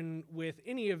connection with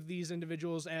any of these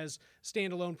individuals as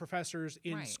standalone professors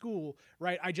in school,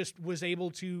 right? I just was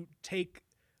able to take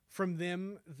from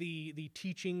them the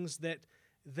teachings that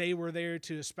they were there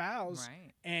to espouse,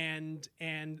 and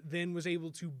then was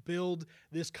able to build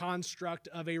this construct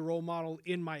of a role model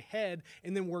in my head,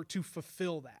 and then work to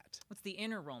fulfill that. What's the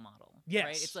inner role model? Yes.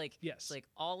 Right? It's like, yes. It's like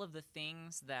all of the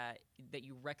things that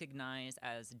you recognize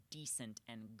as decent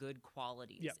and good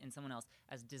qualities in someone else,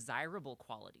 as desirable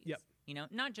qualities. You know,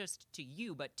 not just to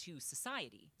you, but to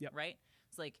society. Right?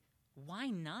 It's like, why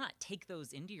not take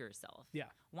those into yourself?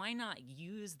 Why not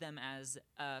use them as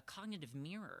a cognitive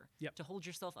mirror to hold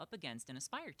yourself up against and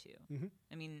aspire to?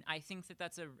 I mean, I think that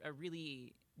that's a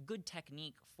really good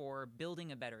technique for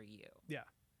building a better you.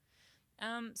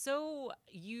 So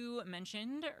you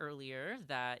mentioned earlier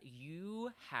that you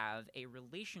have a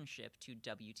relationship to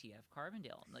WTF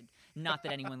Carbondale. Like, not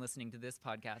that anyone listening to this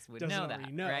podcast would Doesn't know that,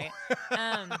 already know. right?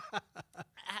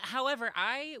 However,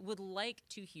 I would like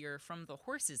to hear from the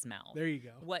horse's mouth. There you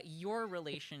go. What your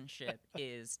relationship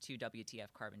is to WTF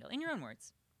Carbondale, in your own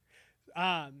words.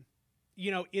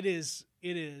 It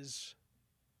is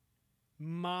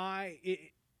man.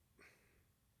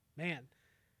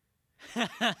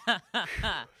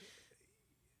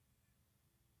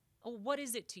 What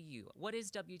is it to you? What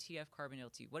is WTF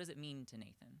Carbondale to you? What does it mean to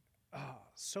Nathan? Oh,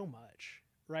 so much,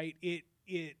 right?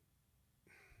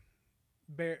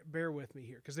 Bear with me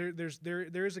here, because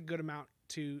there is a good amount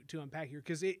to unpack here,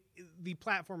 because the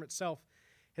platform itself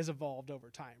has evolved over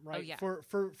time, right? Oh, yeah.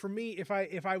 For me, if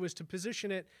I was to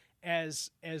position it as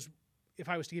if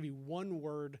I was to give you one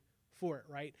word for it,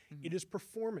 right? Mm-hmm. It is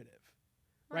performative,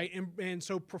 right? And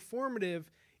so performative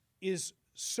is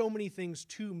so many things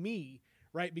to me,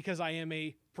 right? Because I am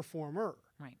a performer,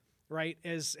 right?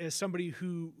 As somebody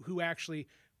who actually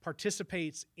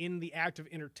participates in the act of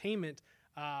entertainment,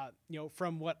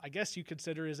 from what I guess you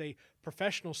consider is a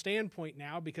professional standpoint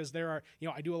now, because there are,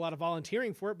 I do a lot of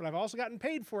volunteering for it, but I've also gotten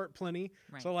paid for it plenty.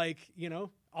 Right. So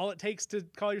all it takes to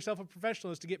call yourself a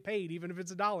professional is to get paid, even if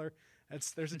it's $1.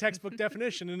 There's a textbook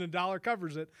definition, and $1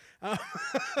 covers it.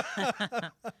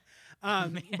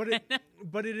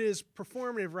 But it is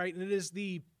performative, right? And it is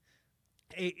the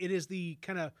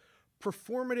kind of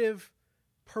performative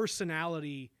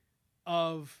personality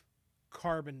of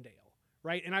Carbondale,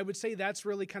 right? And I would say that's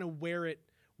really kind of where it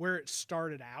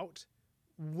started out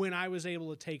when I was able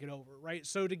to take it over, right?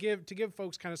 So to give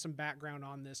folks kind of some background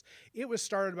on this, it was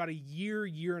started about a year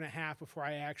and a half before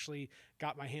I actually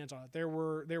got my hands on it. There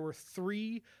were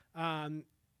three,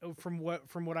 from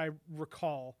what I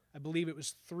recall, I believe it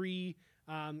was three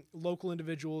local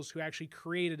individuals who actually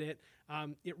created it.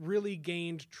 It really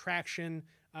gained traction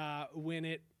when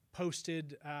it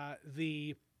posted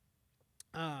the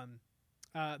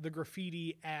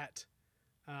graffiti at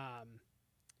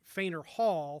Fainer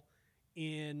Hall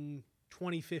in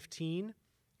 2015,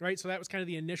 right? So that was kind of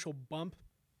the initial bump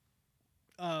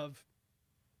of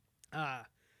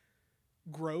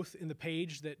growth in the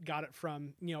page that got it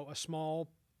from, a small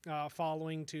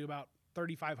following to about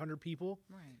 3,500 people,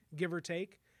 Right. give or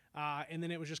take. And then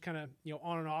it was just kind of,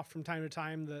 on and off from time to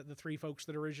time. The three folks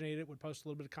that originated it would post a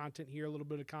little bit of content here, a little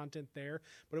bit of content there,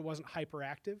 but it wasn't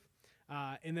hyperactive.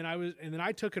 And then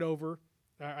I took it over.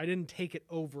 I didn't take it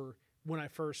over when I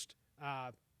first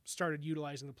started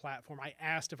utilizing the platform. I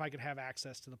asked if I could have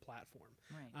access to the platform,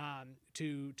 Right.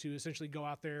 to essentially go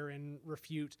out there and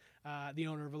refute the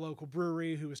owner of a local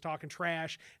brewery who was talking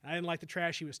trash. And I didn't like the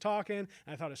trash he was talking. And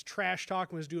I thought his trash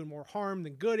talking was doing more harm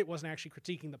than good. It wasn't actually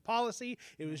critiquing the policy.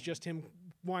 It was just him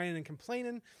whining and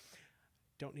complaining.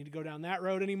 Don't need to go down that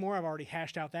road anymore. I've already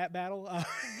hashed out that battle.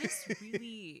 This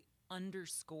really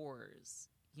underscores,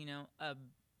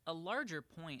 a larger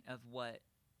point of what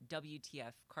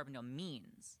WTF Carbondale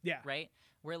means. Yeah. Right?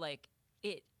 Where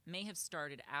it may have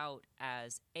started out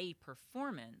as a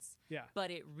performance, Yeah. but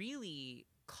it really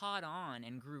caught on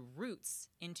and grew roots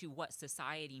into what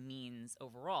society means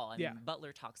overall. I Yeah. mean,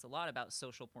 Butler talks a lot about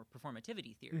social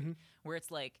performativity theory, Mhm. where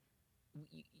it's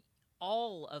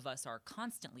all of us are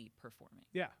constantly performing.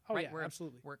 Yeah. Oh, right? yeah, We're,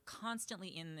 absolutely. We're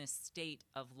constantly in this state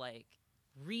of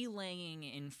relaying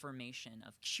information,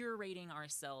 of curating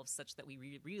ourselves such that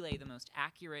we relay the most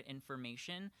accurate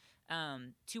information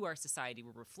to our society.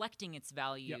 We're reflecting its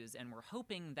values, and we're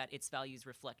hoping that its values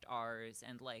reflect ours.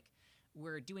 And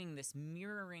we're doing this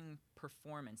mirroring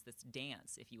performance, this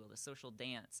dance, if you will, the social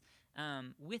dance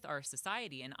with our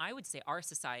society. And I would say our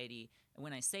society,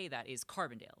 when I say that, is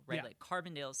Carbondale, right? Yeah.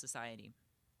 Carbondale society.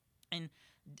 And,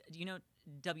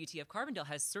 WTF Carbondale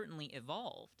has certainly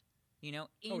evolved,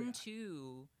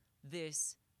 into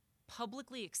this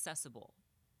publicly accessible,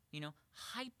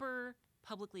 hyper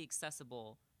publicly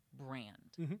accessible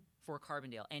brand for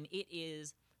Carbondale. And it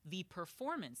is the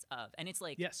performance of, and it's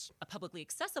Yes. a publicly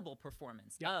accessible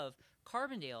performance Yeah. of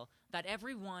Carbondale that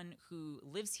everyone who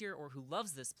lives here or who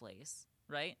loves this place,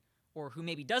 right? Or who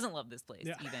maybe doesn't love this place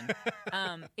even,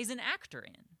 is an actor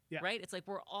in, right? It's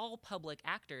we're all public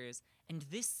actors, and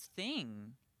this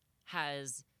thing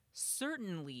has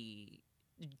certainly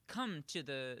come to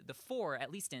the fore,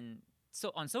 at least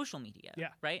on social media,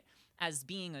 right? As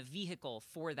being a vehicle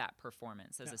for that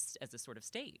performance, as a sort of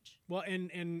stage. Well,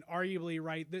 and arguably,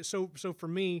 right. So for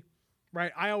me,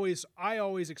 right, I always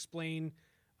explain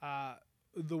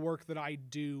the work that I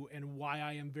do and why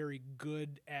I am very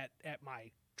good at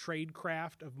my trade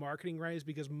craft of marketing, right? Is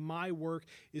because my work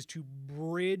is to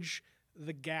bridge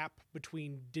the gap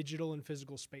between digital and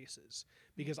physical spaces,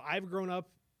 because I've grown up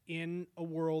in a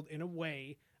world, in a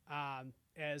way,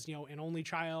 as an only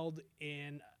child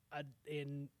in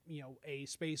a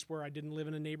space where I didn't live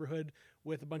in a neighborhood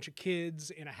with a bunch of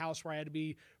kids, in a house where I had to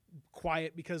be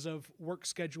quiet because of work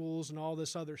schedules and all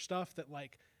this other stuff, that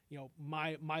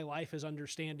my life is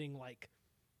understanding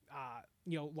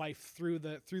life through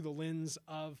the lens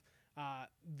of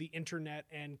the internet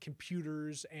and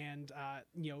computers and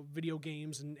video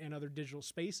games and other digital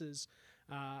spaces,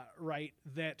 right?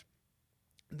 That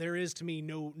there is, to me,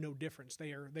 no difference.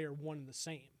 They are one and the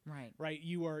same. Right.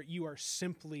 You are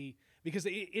simply, because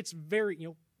it's very,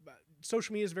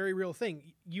 social media is a very real thing.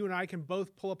 You and I can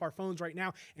both pull up our phones right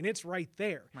now, and it's right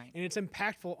there. Right. And it's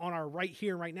impactful on our right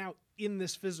here, right now, in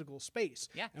this physical space.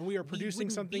 Yeah. And we are producing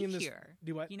something in this. Here.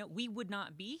 Do what? We would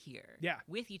not be here. Yeah.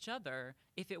 With each other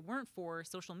if it weren't for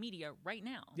social media right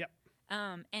now. Yep.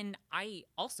 And I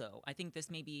think this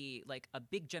may be like a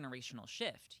big generational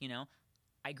shift.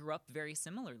 I grew up very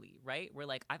similarly, right? Where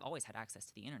I've always had access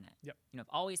to the internet. Yep. I've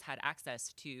always had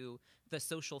access to the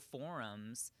social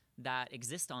forums that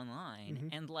exist online,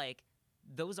 Mm-hmm. and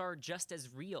those are just as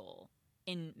real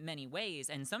in many ways,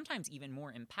 and sometimes even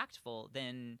more impactful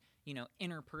than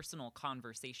interpersonal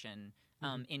conversation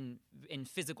in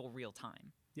physical real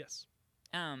time. Yes.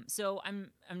 So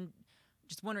I'm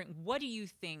just wondering, what do you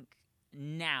think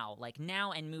now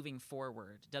and moving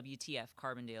forward, WTF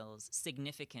Carbondale's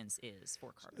significance is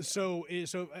for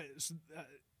Carbondale?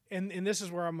 And this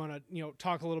is where I'm going to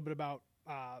talk a little bit about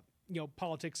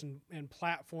politics and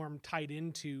platform tied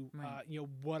into Right.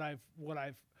 what I've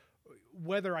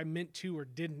whether I meant to or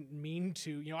didn't mean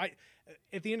to.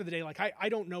 At the end of the day, I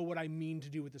don't know what I mean to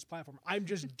do with this platform. I'm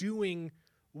just doing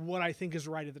what I think is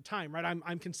right at the time, right?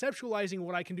 I'm conceptualizing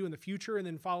what I can do in the future and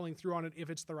then following through on it if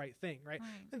it's the right thing, right?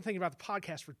 I've been thinking about the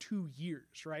podcast for 2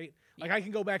 years, right? Yeah. I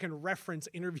can go back and reference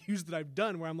interviews that I've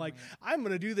done where I'm like, I'm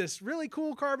going to do this really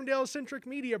cool Carbondale-centric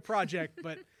media project,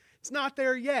 but it's not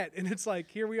there yet. And it's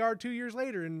here we are 2 years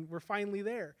later, and we're finally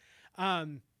there.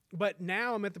 But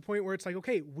now I'm at the point where it's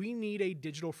okay, we need a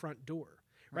digital front door,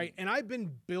 right? And I've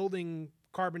been building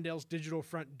Carbondale's digital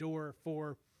front door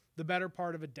for the better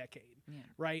part of a decade. Yeah.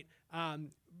 Right?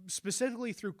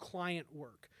 Specifically through client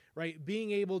work, right?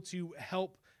 Being able to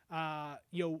help,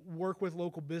 work with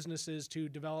local businesses to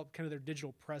develop kind of their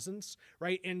digital presence,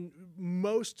 right? And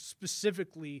most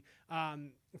specifically,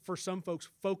 for some folks,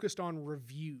 focused on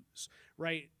reviews,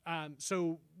 right?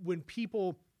 So when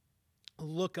people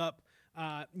look up,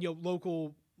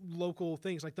 local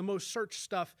things, the most searched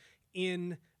stuff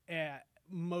in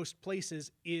most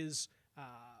places is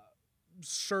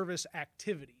service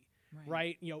activity.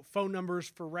 Right? Phone numbers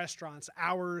for restaurants,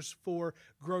 hours for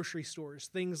grocery stores,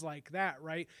 things like that,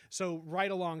 right? So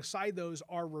right alongside those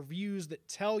are reviews that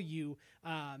tell you,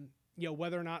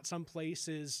 whether or not some place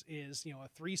is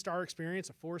a 3-star experience,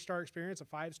 a 4-star experience, a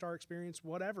 5-star experience,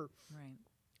 whatever.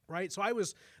 Right. So I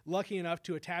was lucky enough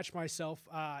to attach myself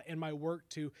and my work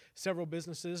to several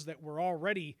businesses that were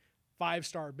already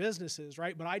 5-star businesses,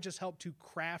 right? But I just helped to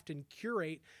craft and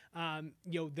curate,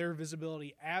 their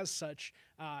visibility as such,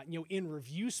 in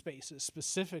review spaces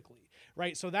specifically,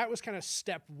 right? So that was kind of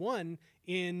step one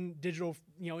in digital,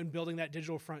 in building that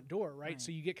digital front door, right?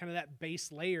 So you get kind of that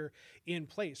base layer in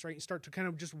place, right? You start to kind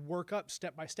of just work up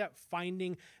step by step,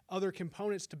 finding other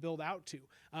components to build out to.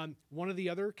 One of the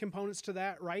other components to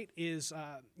that, right, is,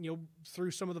 through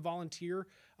some of the volunteer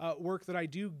work that I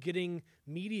do, getting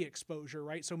media exposure,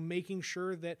 right? So making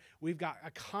sure that we've got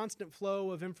a constant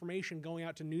flow of information going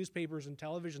out to newspapers and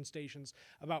television stations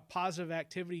about positive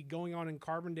activity going on in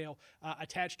Carbondale,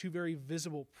 attached to very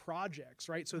visible projects,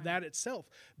 right? So that itself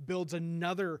builds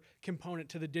another component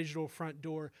to the digital front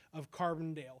door of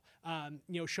Carbondale,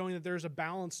 showing that there's a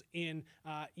balance in,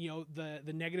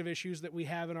 the negative issues that we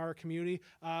have in our community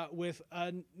with,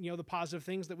 the positive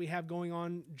things that we have going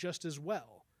on just as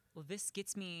well. Well, this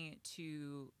gets me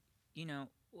to,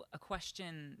 a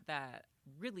question that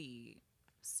really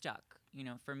stuck,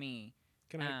 for me.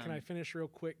 Can I finish real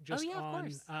quick? Just of on,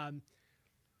 course.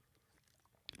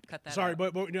 Cut that. Sorry,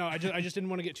 out. but no, I just didn't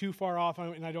want to get too far off,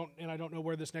 and I don't know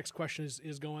where this next question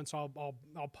is going. So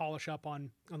I'll polish up on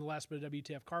the last bit of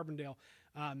WTF Carbondale,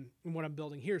 and what I'm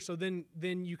building here. So then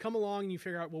you come along and you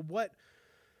figure out, well,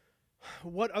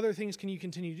 what other things can you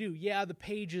continue to do? Yeah, the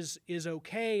page is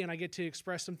okay, and I get to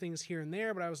express some things here and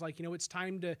there, but I was like, it's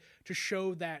time to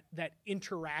show that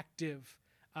interactive,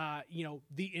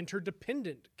 the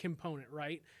interdependent component,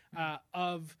 right,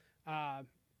 of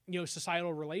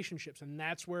societal relationships, and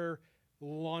that's where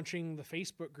launching the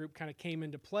Facebook group kind of came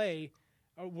into play,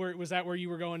 Where was that? Where you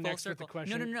were going Full next circle. with the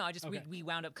question? No. I just Okay. we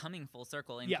wound up coming full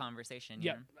circle in Yeah. conversation.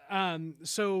 Yeah. You know?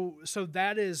 So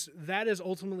that is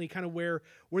ultimately kind of where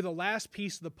the last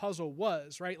piece of the puzzle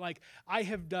was, right? Like I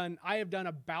have done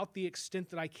about the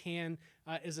extent that I can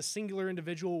as a singular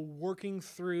individual working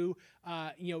through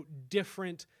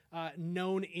different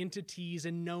known entities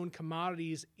and known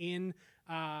commodities in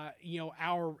our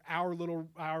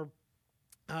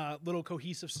little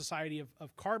cohesive society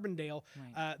of Carbondale.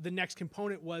 Right. The next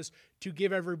component was to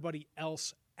give everybody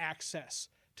else access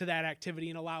to that activity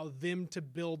and allow them to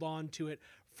build onto it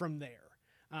from there,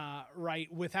 right?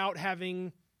 Without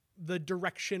having the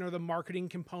direction or the marketing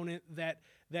component that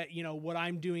what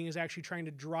I'm doing is actually trying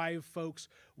to drive folks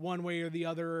one way or the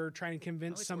other, or trying to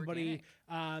convince it's somebody,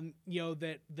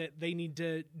 that they need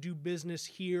to do business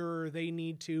here, or they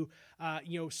need to,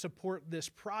 support this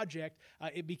project.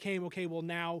 It became, okay, well,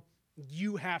 now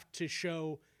you have to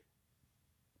show,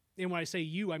 and when I say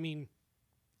you, I mean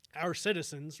our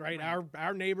citizens, right?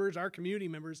 Our neighbors, our community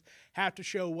members have to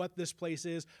show what this place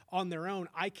is on their own.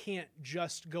 I can't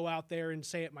just go out there and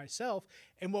say it myself.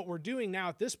 And what we're doing now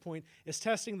at this point is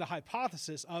testing the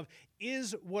hypothesis of,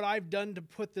 is what I've done to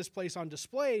put this place on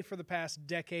display for the past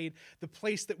decade the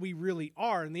place that we really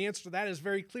are? And the answer to that is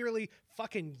very clearly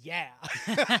fucking yeah.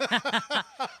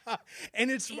 And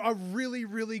it's a really,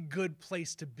 really good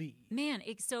place to be. Man,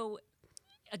 so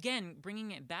again,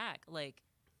 bringing it back, like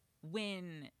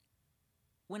when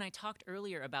I talked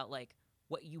earlier about like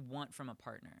what you want from a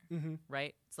partner,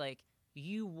 right? It's like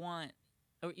you want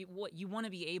to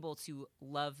be able to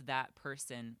love that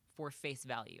person for face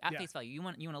value, face value. You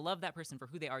want to love that person for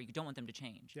who they are. You don't want them to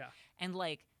change. Yeah. And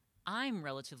like I'm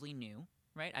relatively new,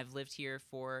 right? I've lived here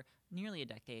for nearly a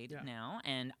decade now,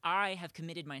 and I have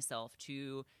committed myself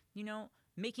to,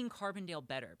 making Carbondale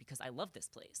better because I love this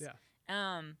place. Yeah.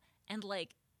 And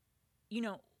like,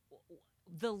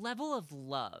 the level of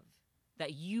love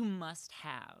that you must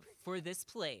have for this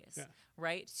place,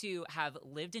 right? To have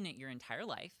lived in it your entire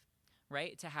life,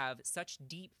 right? To have such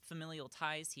deep familial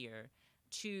ties here,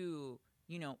 to,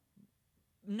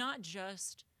 not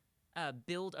just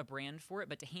build a brand for it,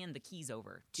 but to hand the keys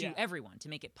over to everyone, to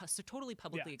make it so totally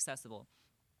publicly accessible.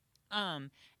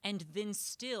 And then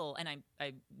still, and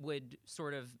I would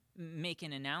sort of make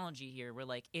an analogy here where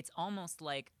like, it's almost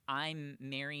like I'm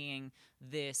marrying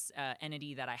this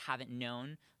entity that I haven't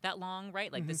known that long,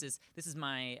 right? Like this is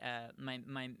my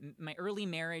my early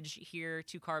marriage here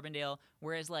to Carbondale,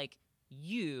 whereas like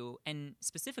you, and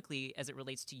specifically as it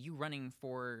relates to you running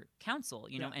for council,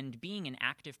 and being an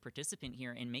active participant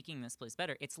here in making this place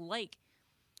better, it's like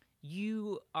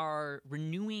you are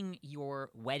renewing your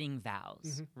wedding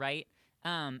vows, right?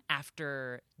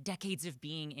 After decades of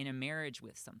being in a marriage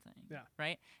with something,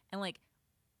 right? And like,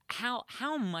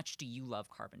 how much do you love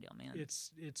Carbondale, man? It's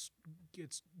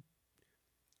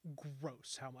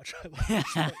gross how much I love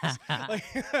this place.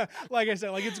 like I said,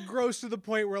 like it's gross to the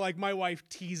point where like my wife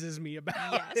teases me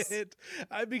about it,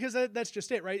 because that's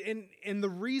just it, right? And the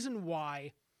reason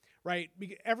why, right?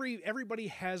 Because everybody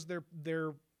has their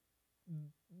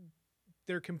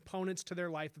components to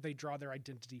their life that they draw their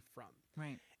identity from,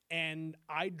 right? And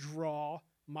I draw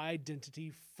my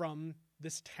identity from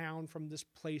this town, from this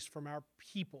place, from our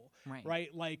people, right?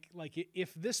 Like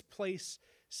if this place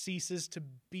ceases to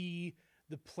be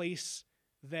the place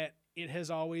that it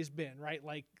has always been, right?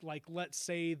 Like let's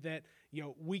say that,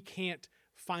 we can't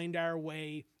find our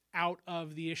way out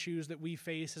of the issues that we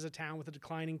face as a town with a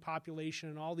declining population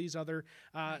and all these other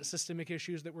systemic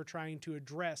issues that we're trying to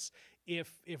address.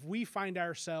 If we find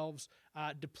ourselves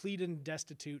depleted and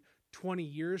destitute 20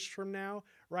 years from now,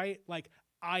 right? Like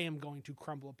I am going to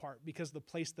crumble apart because the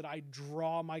place that I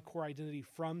draw my core identity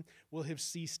from will have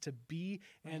ceased to be,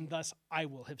 and thus I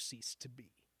will have ceased to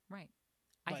be. Right.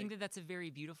 I think that's a very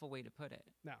beautiful way to put it.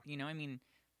 No. I mean,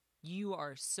 you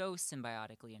are so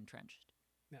symbiotically entrenched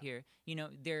here.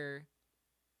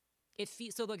 It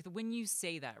feels so like when you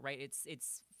say that, right?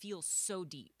 It's feels so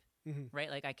deep,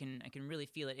 right? Like I can really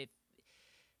feel it.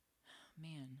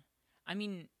 I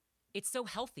mean, it's so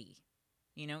healthy.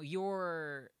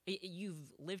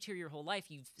 You've lived here your whole life.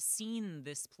 You've seen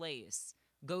this place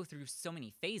go through so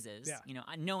many phases,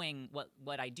 knowing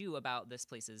what I do about this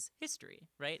place's history,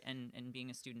 right? And being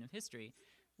a student of history,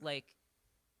 like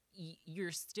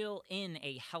you're still in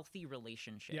a healthy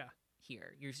relationship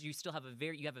here. You still have a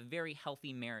very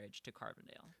healthy marriage to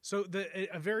Carbondale. So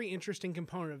a very interesting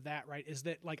component of that, right, is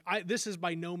that like this is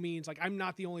by no means like I'm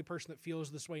not the only person that feels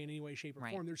this way in any way, shape, or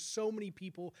form. There's so many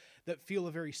people that feel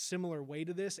a very similar way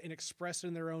to this and express it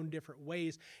in their own different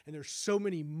ways, and there's so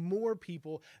many more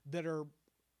people that are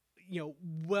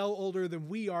well older than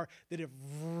we are that have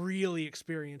really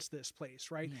experienced this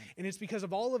place, right? Yeah. And it's because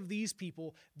of all of these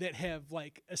people that have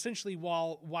like essentially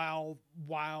while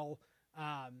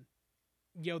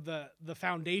the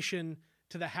foundation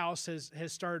to the house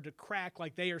has started to crack,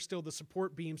 like they are still the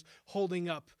support beams holding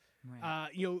up Right.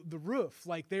 the roof.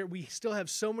 Like we still have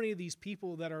so many of these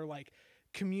people that are like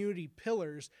community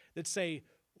pillars that say,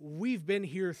 we've been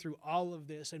here through all of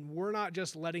this and we're not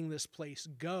just letting this place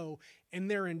go.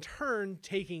 And they're in turn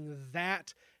taking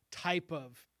that type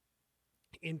of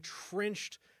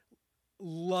entrenched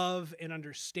love and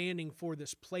understanding for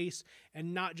this place,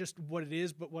 and not just what it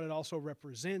is, but what it also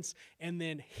represents, and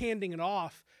then handing it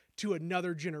off to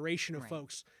another generation of Right.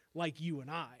 folks like you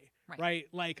and I. Right. Right?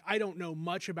 Like, I don't know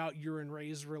much about your and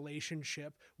Ray's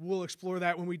relationship. We'll explore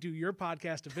that when we do your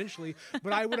podcast eventually.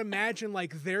 But I would imagine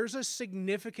like there's a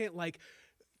significant, like,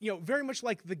 very much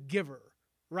like The Giver,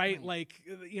 right? Right. Like,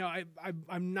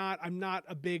 I'm not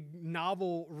a big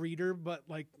novel reader, but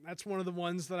like that's one of the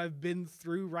ones that I've been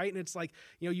through, right? And it's like,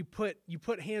 you put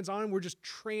hands on, and we're just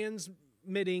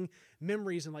transmitting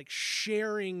memories and like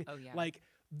sharing Oh, yeah. like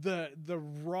the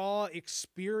raw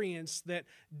experience that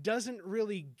doesn't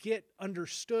really get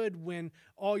understood when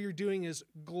all you're doing is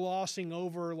glossing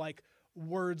over like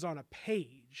words on a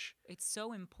page. It's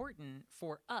so important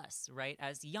for us, right,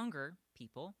 as younger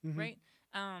people, Mhm. right?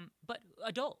 But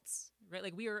adults, right?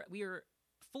 Like we are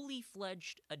fully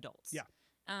fledged adults. Yeah.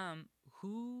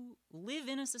 Who live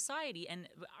in a society, and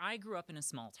I grew up in a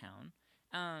small town,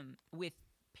 with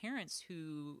parents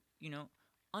who,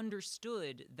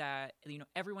 understood that,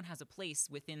 everyone has a place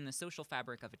within the social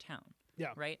fabric of a town.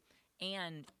 Yeah. Right?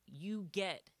 And you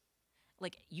get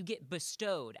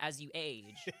bestowed as you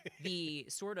age the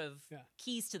sort of Yeah.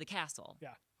 keys to the castle.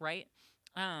 Yeah. Right?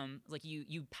 Like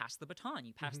you pass the baton,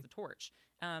 you pass the torch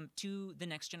to the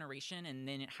next generation, and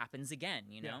then it happens again,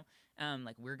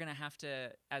 like we're going to have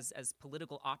to, as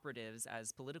political operatives,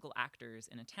 as political actors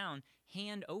in a town,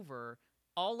 hand over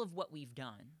all of what we've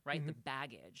done, right? The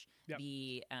baggage, Yep.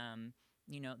 the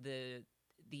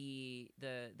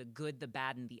good, the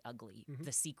bad, and the ugly,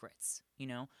 the secrets,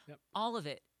 Yep. all of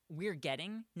it we're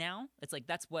getting now. It's like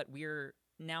that's what we're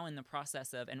now in the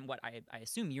process of, and what I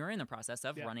assume you're in the process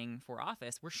of, Yeah. running for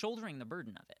office. We're shouldering the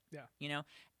burden of it. Yeah.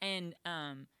 And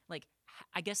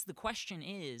I guess the question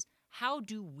is, how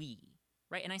do we,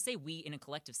 right? And I say we in a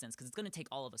collective sense because it's going to take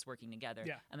all of us working together.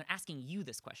 Yeah. I'm asking you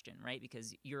this question, right?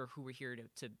 Because you're who we're here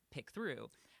to pick through.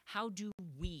 How do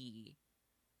we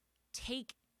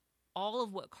take all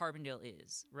of what Carbondale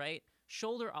is, right?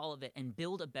 Shoulder all of it and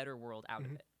build a better world out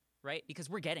of it, right? Because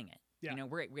we're getting it. Yeah.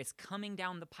 It's coming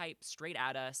down the pipe straight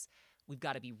at us. We've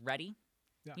got to be ready,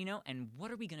 Yeah. and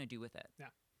what are we going to do with it? Yeah.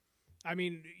 I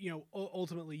mean,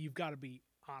 ultimately you've got to be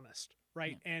honest,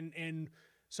 right? And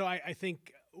so I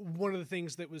think one of the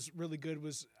things that was really good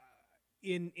was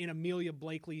in Amelia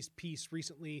Blakely's piece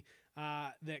recently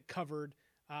that covered,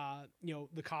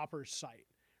 the Coppers site,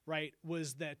 right,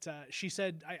 was that she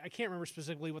said, I can't remember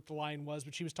specifically what the line was,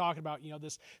 but she was talking about,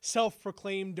 this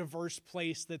self-proclaimed diverse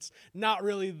place that's not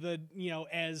really the,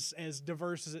 as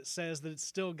diverse as it says, that it's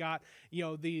still got,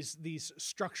 these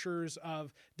structures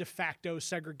of de facto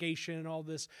segregation and all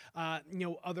this,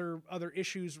 other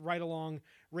issues right along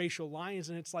racial lines.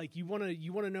 And it's like, you want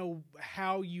to know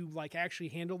how you like actually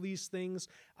handle these things,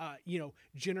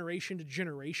 generation to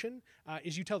generation,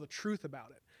 is you tell the truth about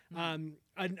it.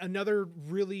 Another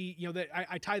really, that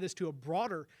I tie this to a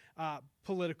broader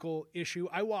political issue.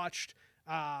 I watched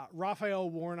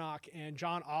Raphael Warnock and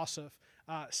John Ossoff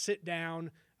sit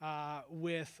down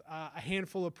with a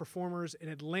handful of performers in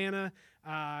Atlanta.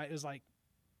 It was like,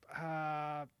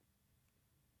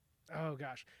 oh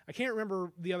gosh, I can't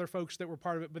remember the other folks that were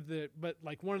part of it, but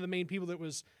like one of the main people that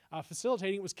was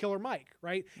facilitating it was Killer Mike,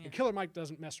 right? Yeah. And Killer Mike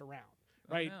doesn't mess around,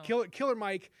 right? no. Killer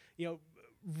Mike,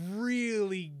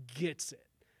 really gets it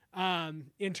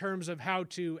in terms of how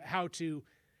to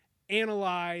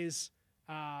analyze,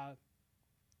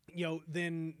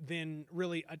 then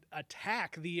really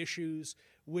attack the issues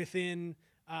within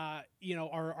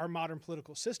our modern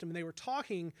political system. And they were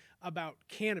talking about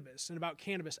cannabis and about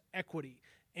cannabis equity,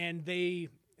 and they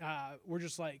were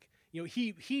just like,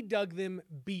 he dug them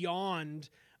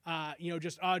beyond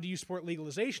just do you support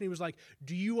legalization? He was like,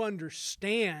 do you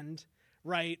understand,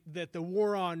 right, that the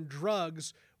war on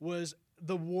drugs was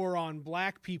the war on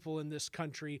black people in this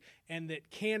country, and that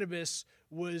cannabis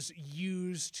was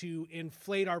used to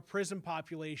inflate our prison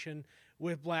population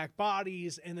with black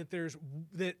bodies, and that there's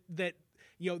that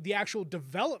the actual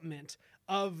development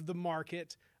of the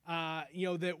market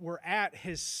that we're at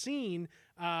has seen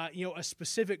a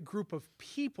specific group of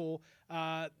people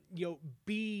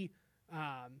be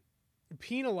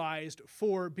penalized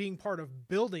for being part of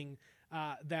building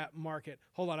that market.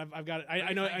 Hold on, I've got it.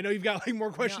 I know you've got like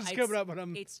more questions coming up, but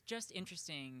it's just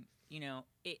interesting,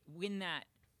 when that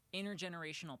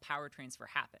intergenerational power transfer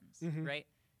happens, right?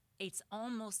 It's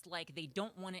almost like they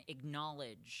don't want to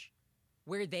acknowledge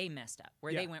where they messed up,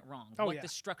 where they went wrong, what the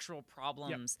structural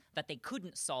problems that they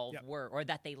couldn't solve were, or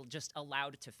that they just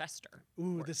allowed to fester.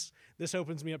 Ooh, this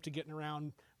opens me up to getting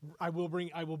around. I will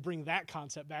bring that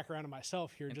concept back around to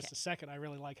myself here in just a second. I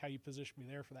really like how you positioned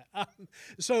me there for that.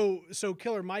 So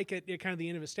Killer Mike at kind of the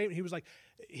end of his statement, he was like,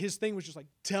 his thing was just like,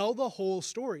 tell the whole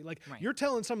story. Like you're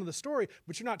telling some of the story,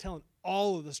 but you're not telling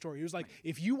all of the story. He was like,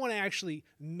 if you want to actually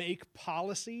make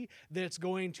policy that's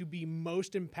going to be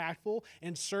most impactful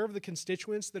and serve the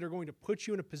constituents that are going to put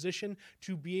you in a position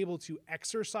to be able to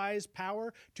exercise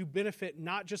power to benefit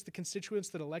not just the constituents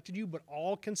that elected you, but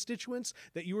all constituents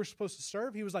that you were supposed to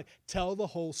serve, he was like, tell the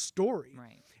whole story.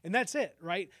 Right. And that's it,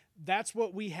 right? That's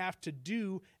what we have to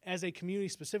do as a community,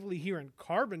 specifically here in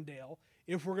Carbondale,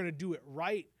 if we're going to do it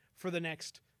right for the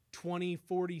next 20,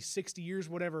 40, 60 years,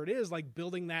 whatever it is, like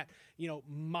building that,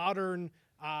 modern,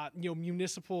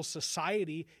 municipal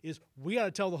society, is we got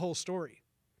to tell the whole story,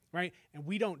 right? And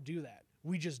we don't do that.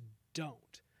 We just don't.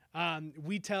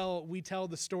 We tell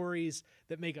the stories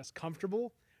that make us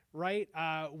comfortable, right?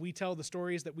 We tell the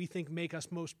stories that we think make us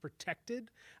most protected,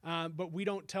 but we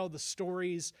don't tell the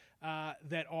stories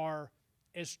that are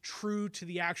as true to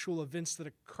the actual events that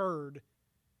occurred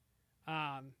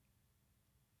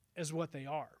as what they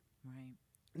are. Right.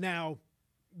 Now,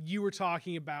 you were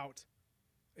talking about.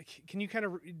 Can you kind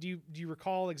of do you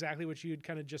recall exactly what you had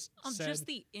kind of just said? Just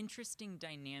the interesting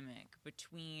dynamic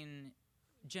between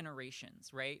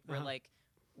generations, right? Where like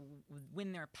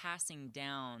when they're passing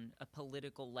down a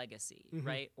political legacy,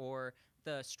 right, or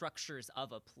the structures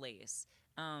of a place.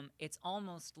 It's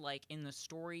almost like in the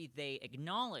story they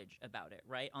acknowledge about it,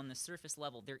 right? On the surface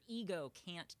level, their ego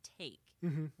can't take,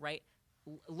 right?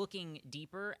 Looking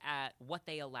deeper at what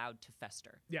they allowed to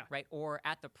fester, right? Or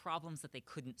at the problems that they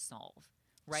couldn't solve,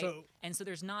 right? And so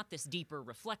there's not this deeper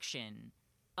reflection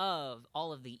of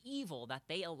all of the evil that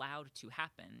they allowed to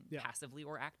happen passively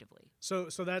or actively. So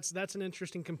that's an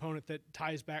interesting component that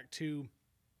ties back to,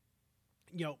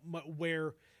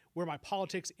 where my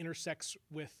politics intersects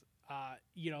with,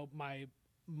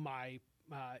 my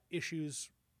issues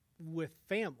with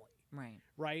family,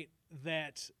 right?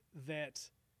 That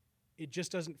it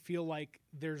just doesn't feel like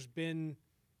there's been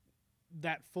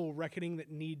that full reckoning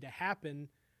that need to happen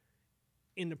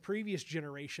in the previous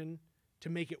generation to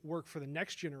make it work for the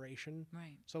next generation.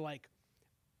 Right. So like,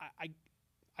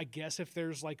 I guess if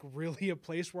there's like really a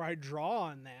place where I draw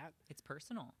on that, it's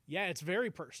personal. Yeah, it's very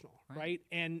personal, right?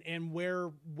 And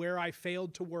where I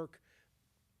failed to work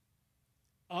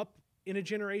up in a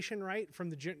generation, right, from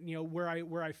the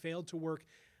where I failed to work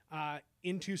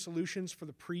into solutions for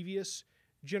the previous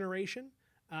generation,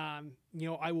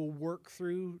 I will work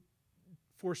through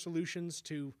for solutions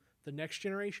to the next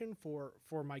generation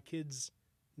for my kids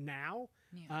now.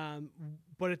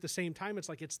 But at the same time, it's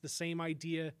like it's the same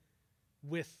idea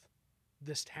with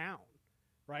this town,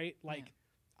 right? Like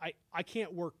I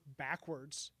can't work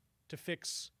backwards to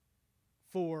fix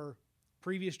for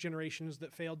previous generations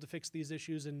that failed to fix these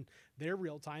issues in their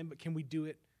real time, but can we do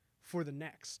it for the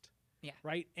next? Yeah.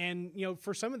 Right. And,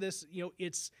 for some of this,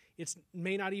 it's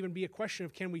may not even be a question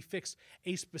of can we fix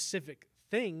a specific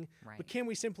thing, but can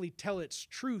we simply tell its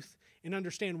truth and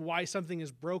understand why something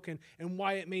is broken and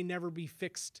why it may never be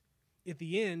fixed at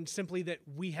the end, simply that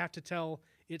we have to tell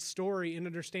its story and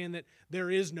understand that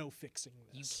there is no fixing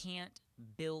this. You can't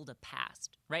build a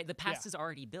past, right? The past is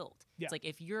already built. It's like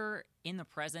if you're in the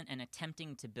present and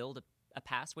attempting to build a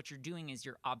past, what you're doing is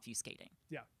you're obfuscating.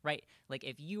 Yeah. Right? Like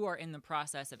if you are in the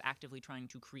process of actively trying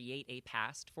to create a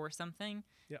past for something,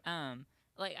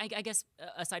 like I guess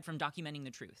aside from documenting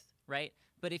the truth, right?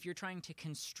 But if you're trying to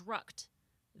construct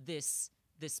this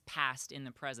past in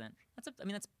the present,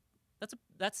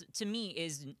 that's to me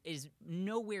is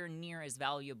nowhere near as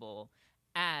valuable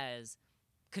as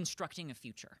constructing a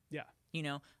future. Yeah.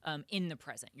 In the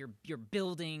present, you're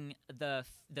building the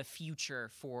future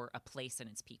for a place and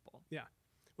its people. Yeah.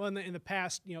 Well, in the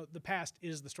past, the past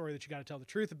is the story that you got to tell the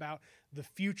truth about. The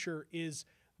future is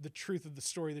the truth of the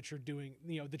story that you're doing,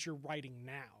 that you're writing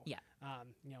now. Yeah.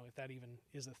 If that even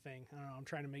is a thing. I don't know. I'm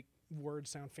trying to make words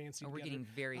sound fancy. We're getting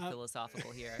very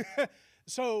philosophical here.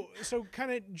 So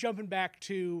kind of jumping back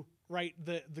to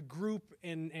the group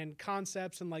and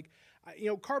concepts and like,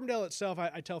 Carbondale itself,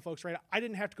 I tell folks, right, I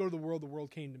didn't have to go to the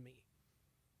world came to me.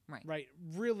 Right.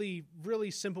 Really,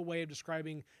 really simple way of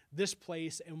describing this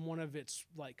place and one of its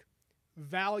like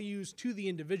values to the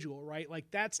individual, right? Like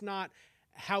that's not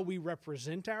how we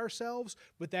represent ourselves,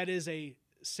 but that is a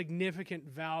significant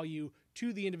value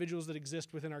to the individuals that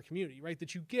exist within our community, right?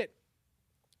 That you get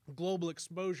global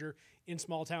exposure in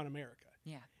small town America.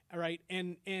 Yeah. All right.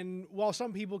 And while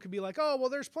some people could be like, oh, well,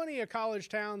 there's plenty of college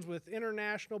towns with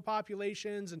international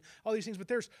populations and all these things, but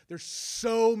there's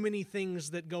so many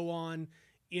things that go on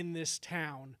in this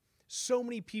town, so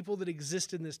many people that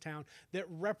exist in this town that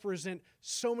represent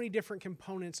so many different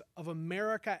components of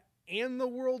America and the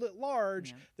world at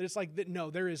large, that it's like that. No,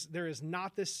 there is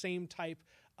not this same type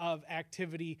of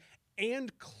activity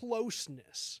and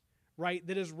closeness, right,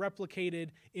 that is replicated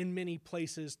in many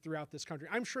places throughout this country.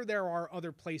 I'm sure there are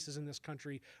other places in this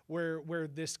country where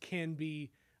this can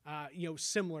be,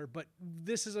 similar, but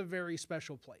this is a very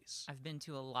special place. I've been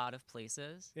to a lot of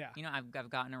places. Yeah. I've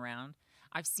gotten around.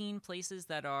 I've seen places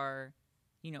that are,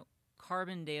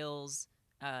 Carbondale's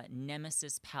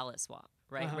Nemesis palette swap,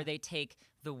 right? Where they take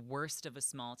the worst of a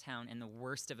small town and the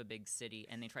worst of a big city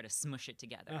and they try to smush it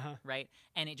together, right?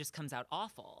 And it just comes out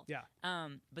awful. Yeah.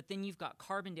 But then you've got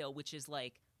Carbondale, which is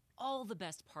like all the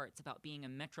best parts about being a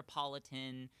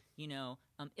metropolitan,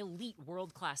 elite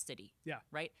world-class city. Yeah.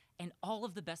 Right? And all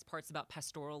of the best parts about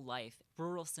pastoral life,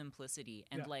 rural simplicity,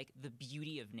 and like the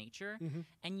beauty of nature.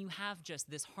 And you have just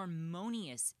this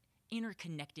harmonious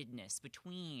interconnectedness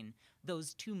between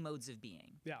those two modes of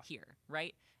being here,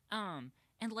 right? And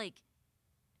like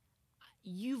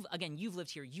you've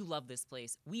lived here, you love this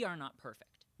place. We are not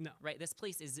perfect. No. Right? This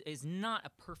place is not a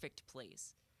perfect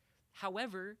place.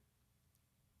 However,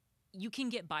 you can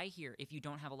get by here if you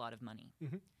don't have a lot of money.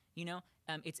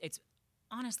 It's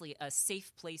honestly a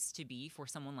safe place to be for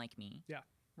someone like me. Yeah.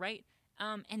 Right?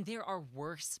 And there are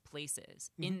worse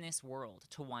places in this world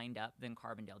to wind up than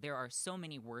Carbondale. There are so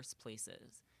many worse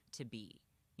places to be.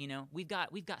 We've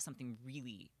got something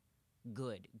really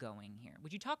good going here.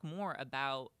 Would you talk more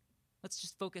about, let's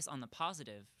just focus on the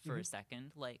positive for a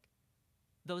second, like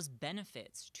those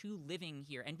benefits to living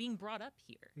here and being brought up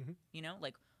here,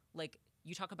 like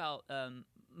you talk about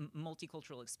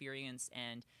multicultural experience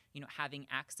and, having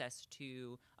access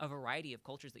to a variety of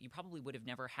cultures that you probably would have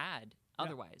never had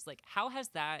otherwise. Like, how has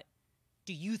that,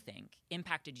 do you think,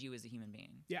 impacted you as a human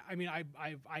being? Yeah, I mean, I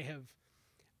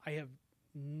have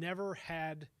never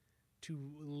had to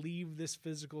leave this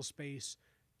physical space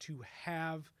to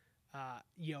have,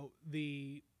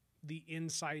 the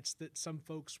insights that some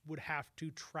folks would have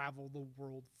to travel the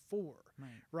world for,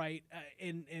 right?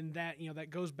 And that, that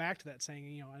goes back to that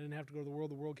saying, I didn't have to go to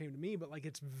the world came to me, but like,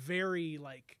 it's very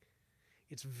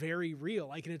real,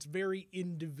 like, and it's very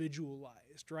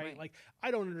individualized, right? Like,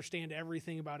 I don't understand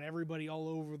everything about everybody all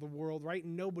over the world, right?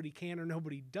 And nobody can or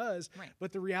nobody does,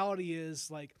 but the reality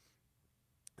is, like,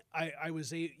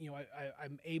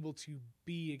 I'm able to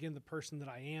be, again, the person that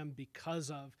I am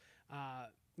because of,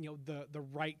 the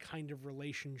right kind of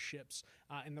relationships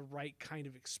and the right kind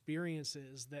of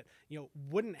experiences that,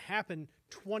 wouldn't happen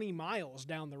 20 miles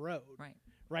down the road.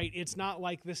 Right. It's not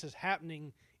like this is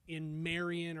happening in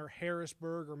Marion or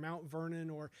Harrisburg or Mount Vernon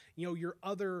or, your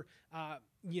other,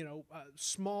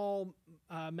 small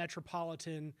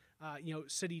metropolitan,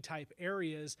 city type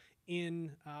areas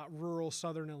in rural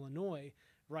Southern Illinois.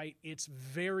 Right. It's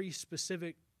very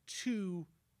specific to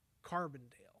Carbondale.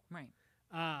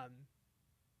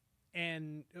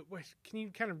 And can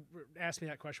you kind of ask me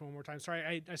that question one more time?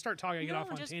 Sorry, I start talking, I get off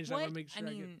on tangents. I want to make sure.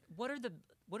 What are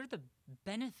the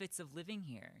benefits of living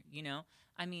here?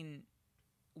 I mean,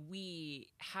 we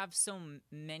have so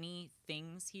many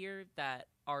things here that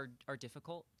are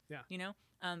difficult.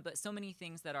 But so many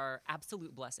things that are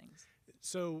absolute blessings.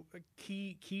 So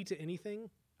key to anything,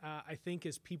 I think,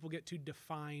 is people get to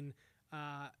define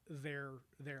their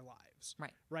lives.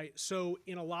 Right. So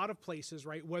in a lot of places,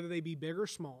 right, whether they be big or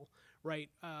small, right,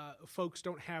 folks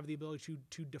don't have the ability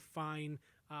to define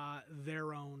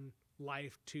their own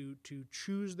life, to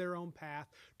choose their own path,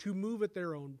 to move at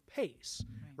their own pace,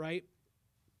 right?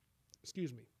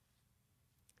 Excuse me.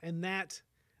 And that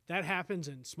happens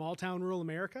in small town rural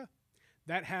America.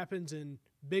 That happens in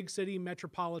big city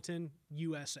metropolitan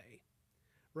USA,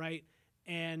 right?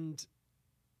 And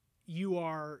you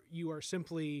are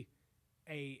simply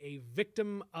a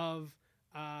victim of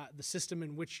the system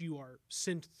in which you are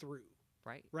sent through.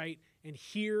 Right. And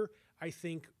here, I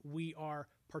think we are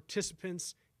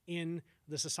participants in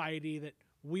the society that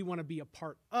we want to be a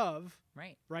part of.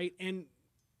 Right. And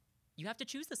you have to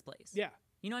choose this place. Yeah.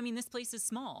 This place is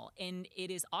small and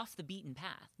it is off the beaten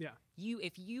path. Yeah.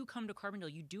 If you come to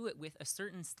Carbondale, you do it with a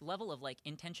certain level of like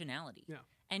intentionality. Yeah.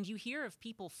 And you hear of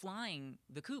people flying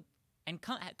the coop and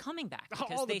coming back All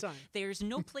because the time. there's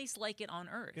no place like it on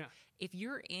earth. Yeah. If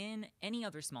you're in any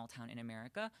other small town in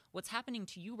America, what's happening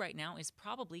to you right now is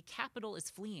probably capital is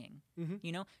fleeing. Mm-hmm.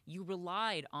 You know, you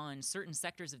relied on certain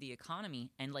sectors of the economy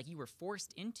and like you were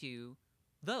forced into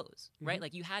those, right? Mm-hmm.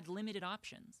 Like you had limited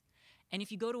options. And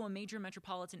if you go to a major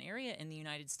metropolitan area in the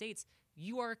United States,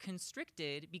 you are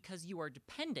constricted because you are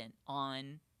dependent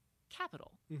on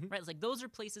capital, Mm-hmm. right? It's like those are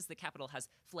places the capital has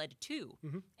fled to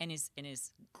Mm-hmm. and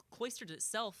is cloistered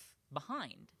itself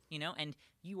behind, you know, and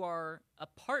you are a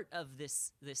part of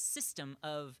this system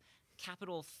of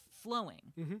capital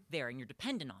flowing Mm-hmm. there, and you're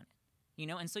dependent on it, you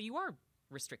know, and so you are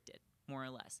restricted more or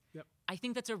less. Yep. I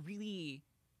think that's a really,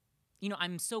 you know,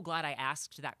 I'm so glad I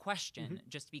asked that question Mm-hmm.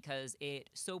 just because it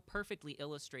so perfectly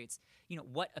illustrates, you know,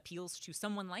 what appeals to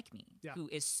someone like me Yeah. who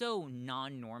is so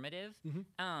non-normative,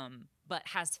 Mm-hmm. but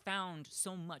has found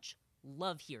so much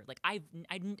love here. Like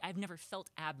I've never felt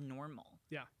abnormal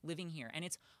Yeah. living here, and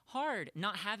it's hard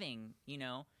not having, you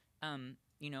know,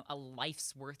 a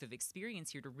life's worth of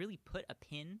experience here to really put a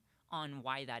pin on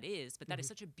why that is. But that is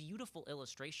such a beautiful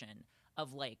illustration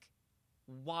of like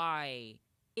why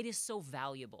it is so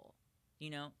valuable, you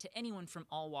know, to anyone from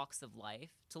all walks of life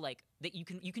to like that you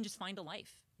can just find a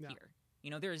life Yeah. here.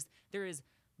 You know, there is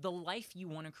the life you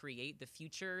want to create, the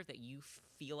future that you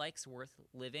feel like's worth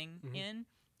living in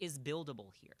is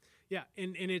buildable here. Yeah,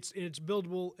 and it's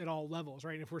buildable at all levels,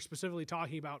 right? And if we're specifically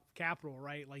talking about capital,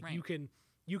 right? Like Right.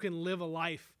 you can live a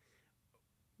life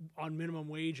on minimum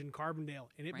wage in Carbondale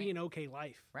and it be Right. an okay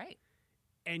life. Right.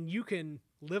 And you can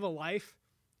live a life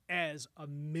as a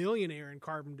millionaire in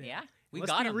Carbondale. Yeah. We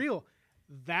Let's got be 'em. real.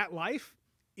 That life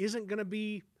isn't going to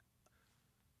be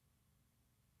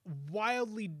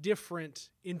wildly different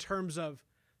in terms of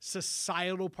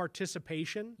societal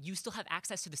participation. You still have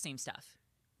access to the same stuff.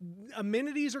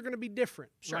 Amenities are going to be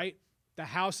different, Sure. right? The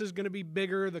house is going to be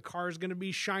bigger, the car is going to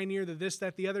be shinier, the this,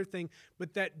 that, the other thing,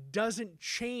 but that doesn't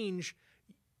change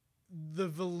the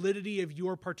validity of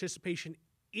your participation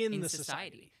in the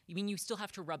society. You mean you still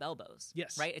have to rub elbows?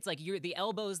 Yes. Right? It's like the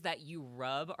elbows that you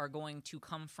rub are going to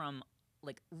come from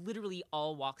like literally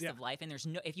all walks Yeah. of life, and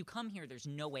if you come here, there's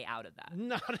no way out of that.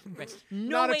 Not, Right? not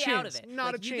No a way chance. out of it.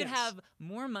 Not Like, a you could chance. have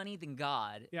more money than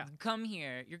God. Yeah. You come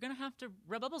here, you're gonna have to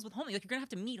rub elbows with homeless. Like you're gonna have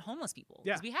to meet homeless people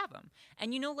Yeah. because we have them.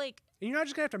 And you know, like And you're not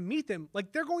just going to have to meet them.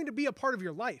 Like, they're going to be a part of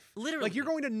your life. Literally. Like, you're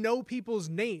going to know people's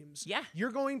names. Yeah. You're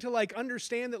going to, like,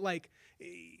 understand that, like,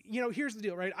 you know, here's the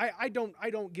deal, right? I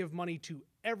don't give money to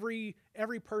every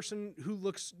person who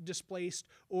looks displaced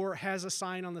or has a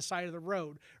sign on the side of the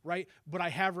road, right? But I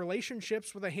have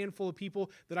relationships with a handful of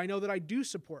people that I know that I do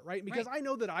support, right? Because Right. I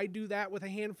know that I do that with a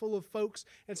handful of folks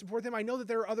and support them. I know that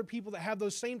there are other people that have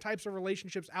those same types of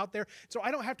relationships out there. So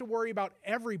I don't have to worry about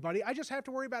everybody. I just have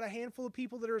to worry about a handful of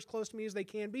people that are as close to me as they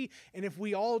can be. And if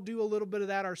we all do a little bit of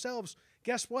that ourselves,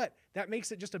 guess what? That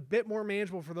makes it just a bit more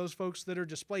manageable for those folks that are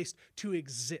displaced to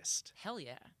exist. hell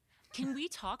yeah. Can we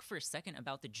talk for a second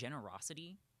about the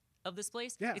generosity of this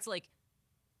place? Yeah. It's like,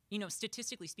 you know,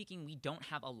 statistically speaking, we don't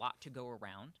have a lot to go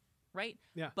around, right?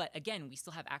 Yeah. But again, we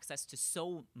still have access to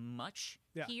so much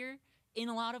Yeah. here in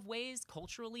a lot of ways,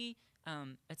 culturally,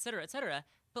 et cetera, et cetera.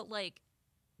 But like,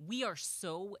 we are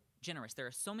so generous. There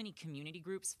are so many community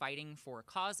groups fighting for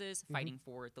causes, fighting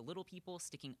for the little people,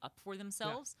 sticking up for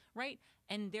themselves, right?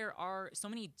 And there are so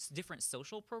many different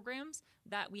social programs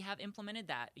that we have implemented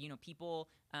that, you know, people,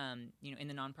 you know, in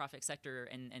the nonprofit sector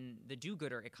and the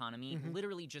do-gooder economy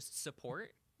literally just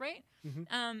support, right?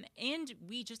 And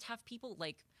we just have people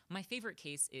like, my favorite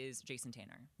case is Jason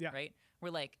Tanner, Yeah. right?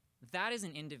 Where like, that is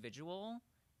an individual,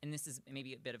 and this is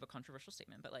maybe a bit of a controversial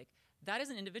statement, but like, that is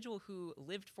an individual who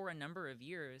lived for a number of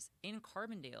years in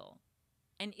Carbondale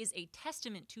and is a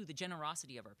testament to the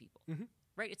generosity of our people,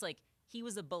 right? It's like he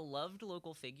was a beloved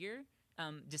local figure,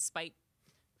 despite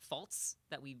faults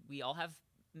that we all have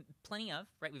plenty of,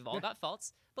 right? We've all got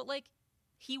faults, but like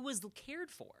he was cared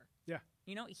for. Yeah.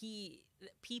 You know,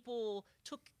 people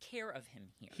took care of him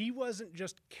here. He wasn't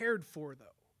just cared for,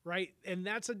 though, right? And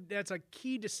that's a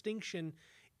key distinction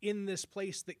in this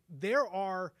place, that there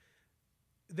are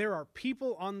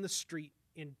people on the street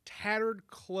in tattered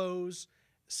clothes,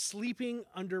 sleeping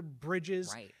under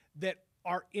bridges, Right. that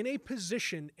are in a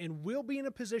position and will be in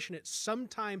a position at some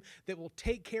time that will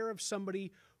take care of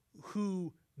somebody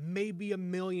who may be a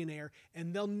millionaire,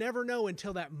 and they'll never know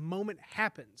until that moment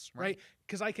happens, right?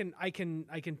 Because I can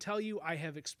tell you, I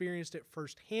have experienced it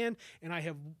firsthand, and I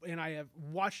have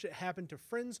watched it happen to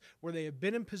friends where they have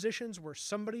been in positions where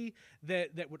somebody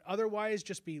that would otherwise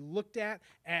just be looked at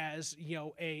as, you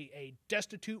know, a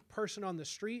destitute person on the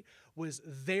street was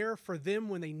there for them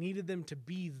when they needed them to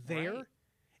be there. Right.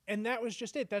 and that was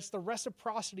just it. That's the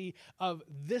reciprocity of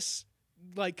this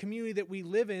like community that we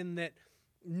live in, that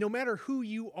no matter who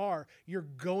you are, you're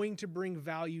going to bring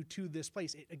value to this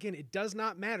place. Again, it does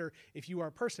not matter if you are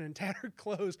a person in tattered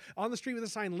clothes on the street with a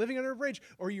sign living under a bridge,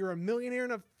 or you're a millionaire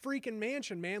in a freaking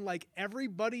mansion, man. Like,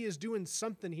 everybody is doing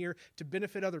something here to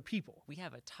benefit other people. We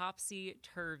have a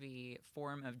topsy-turvy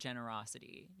form of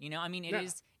generosity. You know, I mean,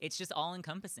 it's just all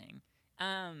encompassing.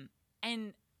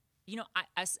 And, you know,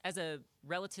 as a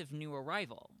relative new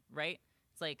arrival, right?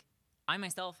 It's like, I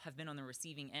myself have been on the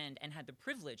receiving end and had the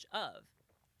privilege of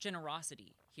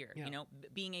generosity here, you know,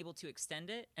 being able to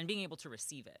extend it and being able to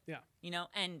receive it, you know,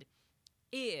 and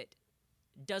it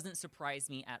doesn't surprise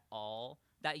me at all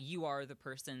that you are the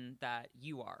person that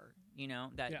you are, you know,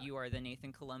 that you are the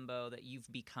Nathan Colombo that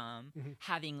you've become,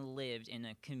 having lived in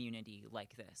a community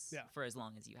like this for as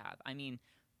long as you have. I mean,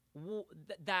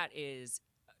 that is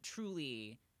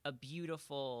truly a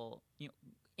beautiful, you know,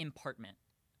 impartment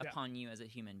upon you as a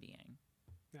human being.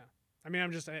 I mean,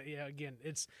 I'm just again,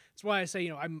 it's why I say, you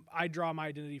know, I draw my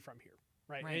identity from here,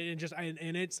 right?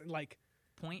 And it's like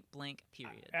point blank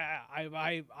period.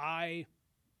 I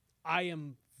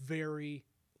am very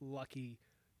lucky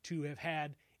to have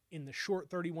had, in the short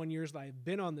 31 years that I've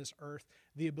been on this earth,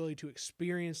 the ability to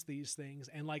experience these things.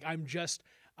 And like, I'm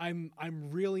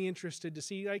really interested to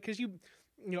see, like, because you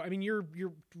know, I mean, you're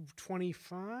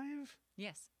 25.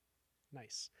 Yes.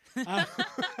 Nice.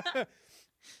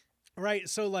 Right.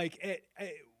 So like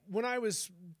when I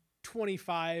was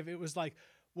 25, it was like,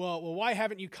 well, why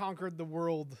haven't you conquered the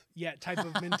world yet type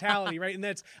of mentality. Right. And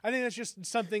I think that's just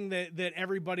something that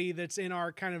everybody that's in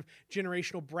our kind of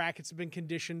generational brackets have been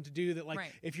conditioned to do, that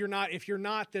like, if you're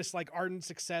not this like ardent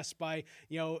success by,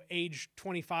 you know, age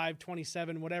 25,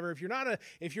 27, whatever, if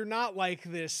you're not like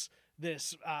this,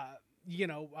 you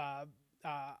know,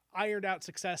 ironed out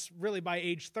success really by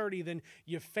age 30, then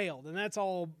you've failed, and that's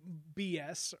all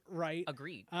BS, right?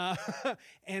 Agreed.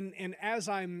 And as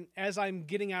I'm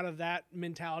getting out of that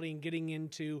mentality and getting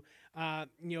into you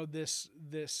know, this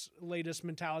latest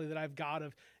mentality that I've got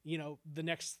of, you know, the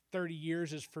next 30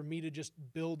 years is for me to just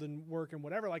build and work and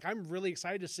whatever. Like, I'm really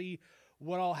excited to see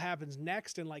what all happens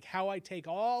next, and like how I take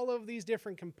all of these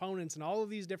different components and all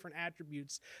of these different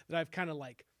attributes that I've kind of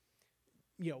like,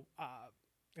 you know,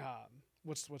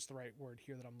 what's the right word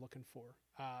here that I'm looking for?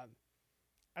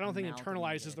 I don't think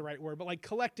internalized is the right word, but like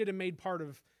collected and made part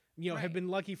of, you know, have been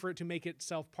lucky for it to make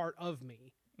itself part of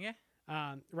me. Yeah.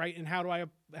 Right. And how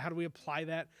do we apply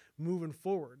that moving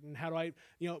forward? And how do I,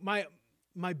 you know,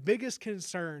 my biggest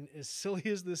concern, as silly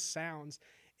as this sounds,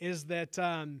 is that,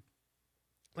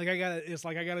 like I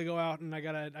gotta go out and I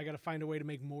gotta find a way to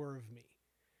make more of me.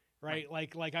 Right.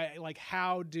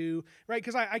 How do, right.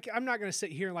 Cause I'm not going to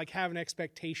sit here and like have an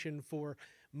expectation for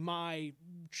my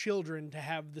children to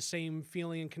have the same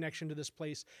feeling and connection to this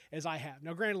place as I have.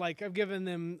 Now, granted, like I've given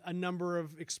them a number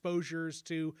of exposures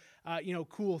to, you know,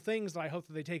 cool things that I hope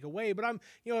that they take away, but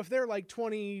you know, if they're like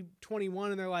 20, 21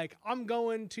 and they're like, I'm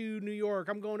going to New York,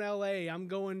 I'm going to LA, I'm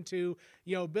going to,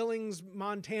 you know, Billings,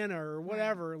 Montana or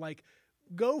whatever, like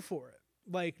go for it.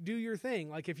 Like, do your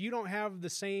thing. Like, if you don't have the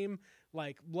same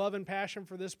like love and passion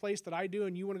for this place that I do,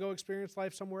 and you want to go experience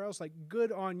life somewhere else, like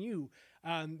good on you.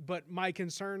 But my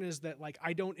concern is that like,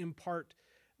 I don't impart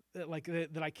like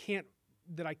that I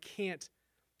can't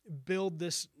build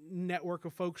this network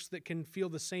of folks that can feel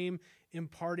the same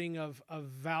imparting of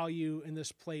value in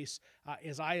this place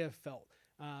as I have felt.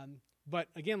 But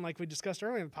again, like we discussed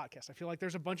earlier in the podcast, I feel like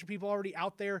there's a bunch of people already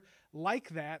out there like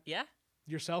that. Yeah.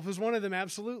 Yourself is one of them.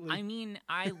 Absolutely. I mean,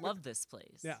 I love this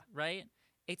place. Yeah. Right.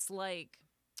 It's like,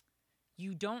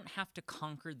 you don't have to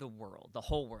conquer the world, the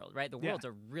whole world, right? The world's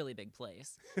a really big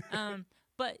place.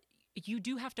 But you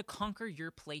do have to conquer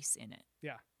your place in it.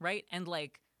 Yeah. Right? And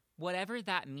like, whatever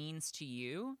that means to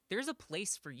you, there's a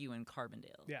place for you in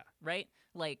Carbondale. Yeah. Right?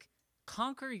 Like,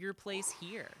 conquer your place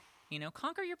here. You know,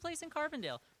 conquer your place in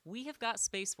Carbondale. We have got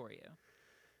space for you.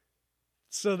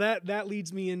 So that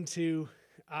leads me into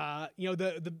you know,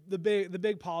 the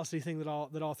big policy thing that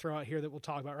I'll throw out here that we'll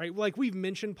talk about, right? Like, we've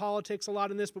mentioned politics a lot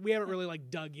in this, but we haven't really like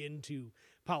dug into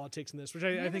politics in this, which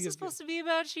I think is supposed to be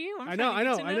about you. I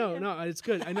know. No, it's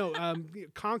good. I know.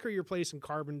 Conquer your place in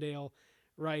Carbondale,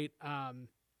 right?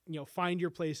 You know, find your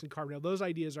place in Carbondale. Those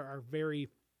ideas are very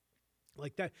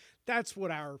like that. That's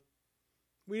what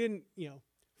we didn't, you know,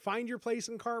 find your place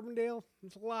in Carbondale.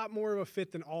 It's a lot more of a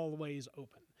fit than always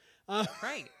open.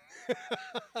 Right.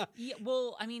 Yeah,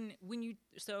 well, I mean,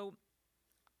 so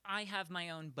I have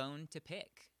my own bone to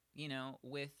pick, you know,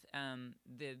 with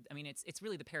it's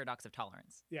really the paradox of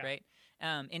tolerance, right?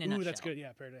 In a nutshell. That's good.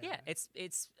 Yeah, paradox. Yeah,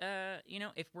 it's you know,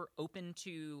 if we're open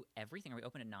to everything, are we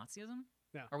open to Nazism?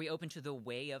 Yeah. Are we open to the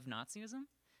way of Nazism?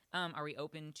 Are we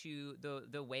open to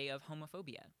the way of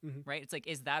homophobia? Mhm. Right? It's like,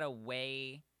 is that a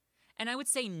way? And I would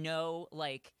say no,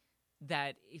 like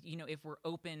that, you know, if we're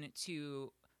open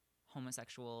to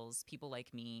homosexuals, people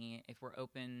like me, if we're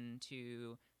open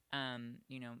to,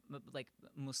 you know, like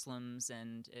Muslims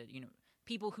and, you know,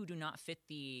 people who do not fit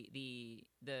the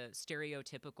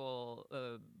stereotypical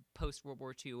post World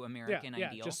War II American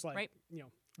ideal, just like, right? you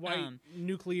know, white,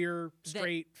 nuclear,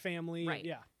 straight family. Right.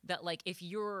 Yeah. That, like, if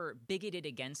you're bigoted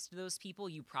against those people,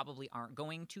 you probably aren't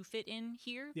going to fit in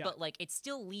here. Yeah. But, like, it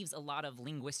still leaves a lot of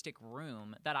linguistic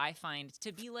room that I find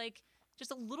to be, like, just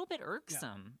a little bit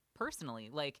irksome, personally.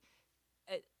 Like,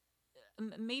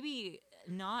 maybe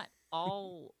not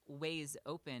all ways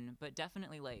open, but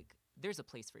definitely, like, there's a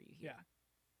place for you here.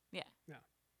 Yeah. Yeah.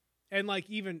 And like,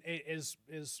 even is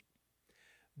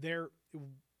there,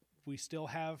 we still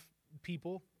have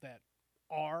people that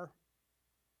are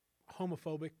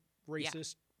homophobic,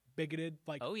 racist, bigoted.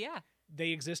 Like, Oh, yeah. they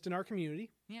exist in our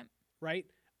community. Yeah. Right.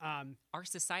 Our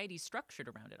society's structured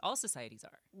around it. All societies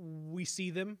are. We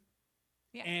see them.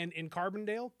 Yeah. And in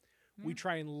Carbondale, we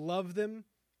try and love them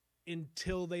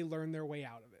until they learn their way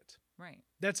out of it. Right.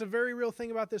 That's a very real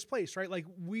thing about this place, right? Like,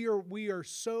 we are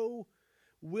so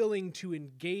willing to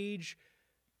engage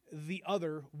the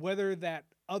other, whether that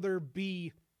other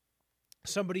be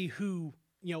somebody who,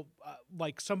 you know,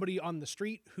 like somebody on the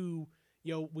street who,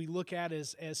 you know, we look at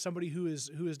as somebody who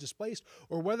is displaced,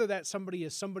 or whether that somebody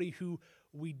is somebody who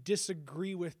we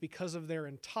disagree with because of their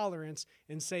intolerance,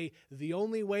 and say, the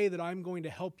only way that I'm going to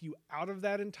help you out of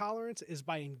that intolerance is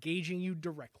by engaging you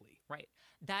directly. Right.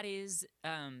 That is,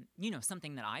 you know,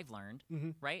 something that I've learned,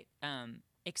 right?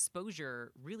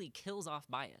 Exposure really kills off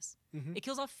bias. It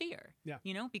kills off fear. Yeah.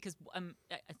 You know, because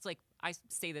it's like, I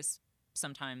say this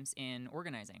sometimes in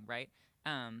organizing, right?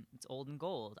 It's old and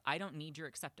gold. I don't need your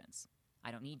acceptance.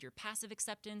 I don't need your passive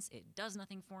acceptance. It does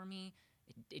nothing for me.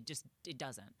 It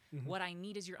doesn't. What I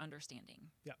need is your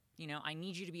understanding. Yeah. You know, I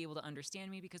need you to be able to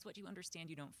understand me, because what you understand,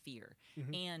 you don't fear.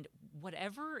 And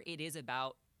whatever it is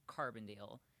about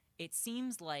Carbondale, it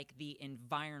seems like the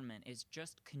environment is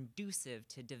just conducive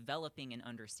to developing an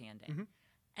understanding.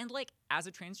 And like, as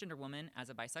a transgender woman,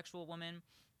 as a bisexual woman,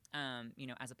 you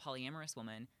know, as a polyamorous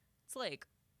woman, it's like,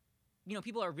 you know,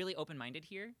 people are really open-minded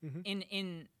here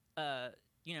in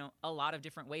you know, a lot of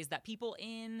different ways that people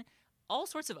in all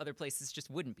sorts of other places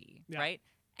just wouldn't be, right?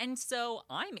 And so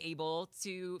I'm able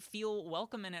to feel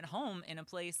welcome and at home in a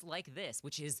place like this,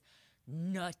 which is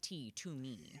nutty to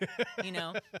me, you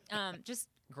know? Just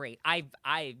great.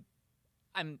 I'm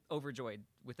overjoyed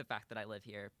with the fact that I live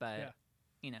here, but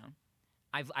you know,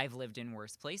 I've lived in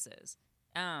worse places.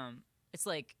 It's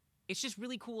like, it's just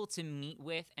really cool to meet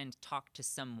with and talk to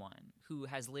someone who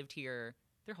has lived here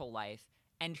their whole life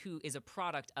and who is a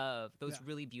product of those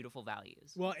really beautiful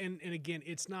values. Well, and again,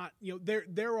 it's not, you know,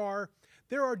 there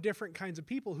are different kinds of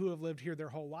people who have lived here their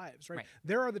whole lives, right?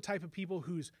 There are the type of people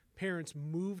whose parents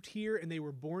moved here and they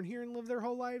were born here and lived their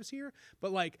whole lives here.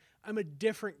 But like, I'm a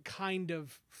different kind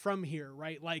of from here,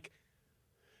 right? Like,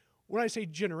 when I say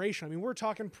generation, I mean, we're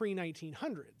talking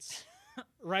pre-1900s,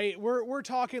 right? We're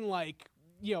talking like,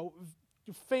 you know,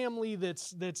 family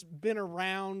that's been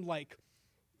around, like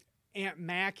Aunt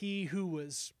Mackie, who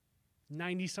was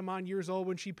 90 some odd years old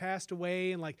when she passed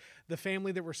away, and like the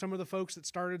family that were some of the folks that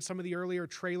started some of the earlier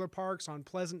trailer parks on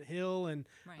Pleasant Hill and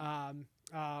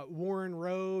Warren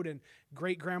Road, and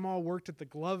great grandma worked at the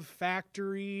glove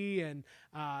factory, and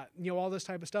you know, all this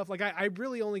type of stuff. Like, I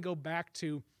really only go back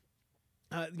to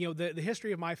you know, the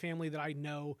history of my family that I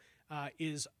know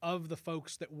is of the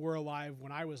folks that were alive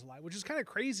when I was alive, which is kind of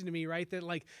crazy to me, right? That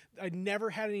like, I never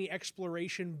had any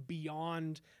exploration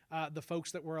beyond the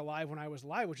folks that were alive when I was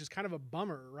alive, which is kind of a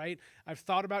bummer, right? I've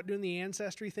thought about doing the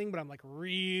ancestry thing, but I'm like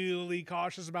really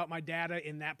cautious about my data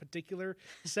in that particular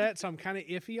set, so I'm kind of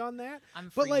iffy on that. I'm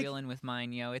freewheeling with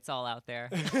mine, yo. It's all out there.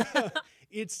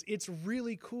 It's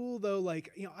really cool though.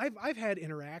 Like, you know, I've had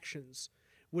interactions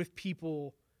with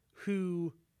people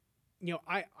who, you know,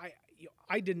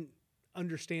 I didn't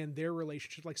understand their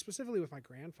relationship, like specifically with my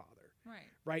grandfather,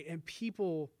 right? And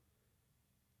people,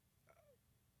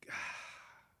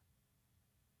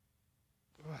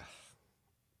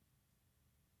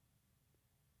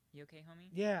 you okay, homie?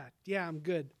 Yeah, I'm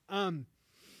good.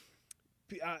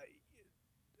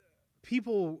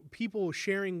 People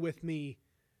sharing with me,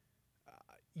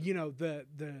 you know,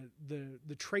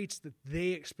 the traits that they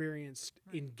experienced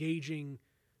engaging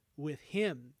with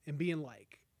him, and being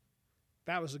like,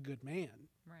 that was a good man.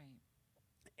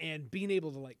 And being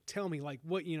able to like tell me like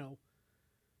what, you know,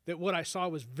 that what I saw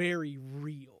was very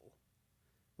real,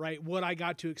 right? What I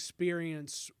got to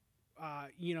experience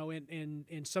you know,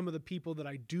 and some of the people that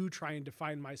I do try and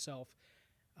define myself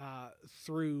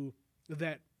through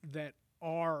that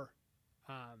are,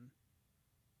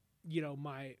 you know,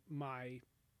 my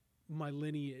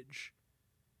lineage,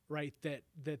 right? That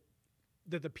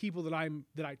the people that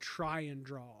I try and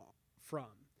draw from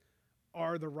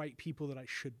are the right people that I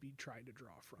should be trying to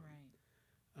draw from.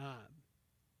 Right.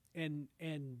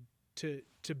 And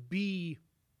to be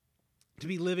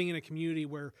living in a community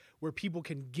where people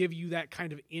can give you that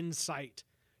kind of insight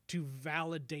to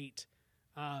validate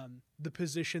the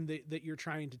position that you're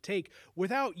trying to take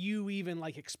without you even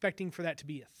like expecting for that to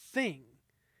be a thing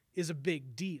is a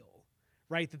big deal,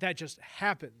 right? That just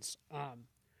happens.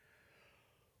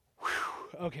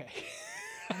 Okay.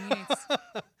 I mean,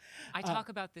 I talk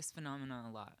about this phenomenon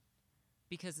a lot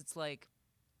because it's like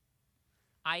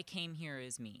I came here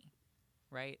as me,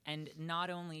 right? And not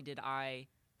only did I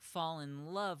fall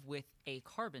in love with a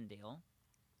Carbondale,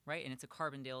 right? And it's a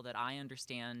Carbondale that I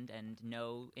understand and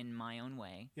know in my own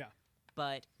way. Yeah.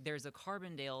 But there's a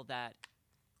Carbondale that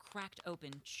cracked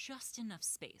open just enough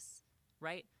space,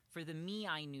 right? For the me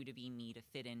I knew to be me to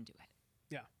fit into it.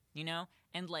 Yeah. You know?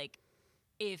 And like,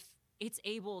 if it's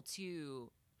able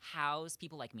to house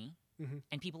people like me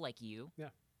and people like you, yeah.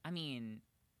 I mean,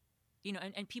 you know,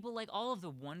 and people like all of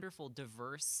the wonderful,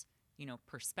 diverse, you know,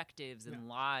 perspectives and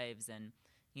lives and,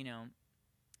 you know.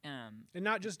 And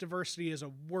not just diversity as a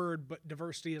word, but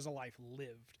diversity as a life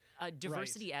lived.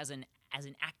 Diversity as an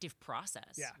active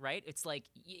process, right? It's like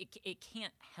it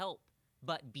can't help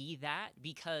but be that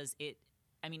because it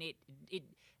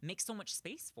makes so much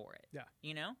space for it. Yeah.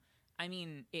 You know? I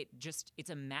mean, it's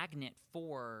a magnet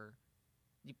for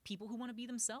people who want to be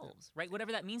themselves, right?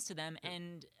 Whatever that means to them,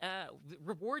 and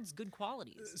rewards good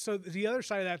qualities. So the other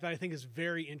side of that I think is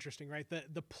very interesting, right?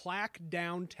 The plaque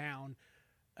downtown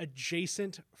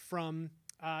adjacent from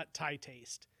Thai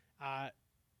Taste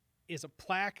is a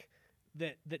plaque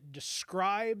that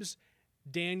describes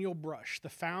Daniel Brush, the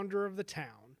founder of the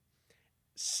town,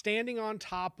 standing on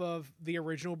top of the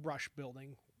original Brush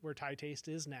building where Thai Taste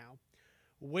is now,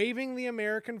 waving the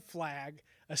American flag,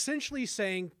 essentially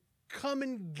saying, "Come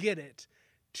and get it,"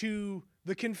 to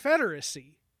the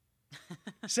Confederacy,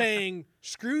 saying,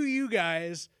 "Screw you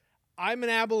guys, I'm an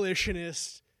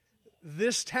abolitionist.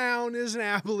 This town is an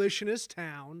abolitionist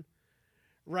town,"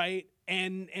 right?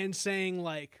 And saying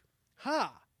like,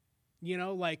 you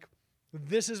know, like,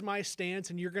 this is my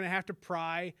stance, and you're going to have to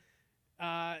pry,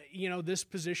 you know, this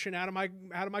position out of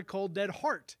my cold dead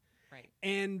heart. Right.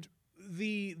 And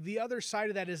the other side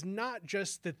of that is not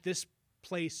just that this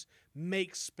place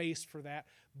makes space for that,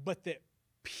 but that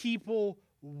people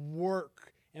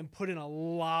work and put in a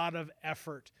lot of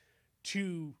effort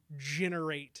to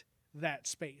generate that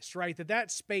space, right?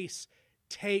 That space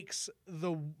takes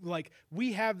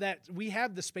we have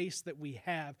the space that we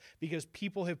have because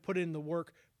people have put in the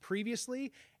work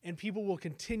previously, and people will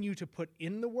continue to put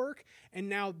in the work. And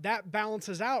now that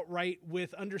balances out, right,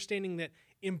 with understanding that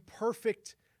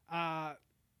imperfect,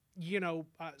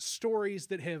 stories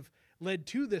that have led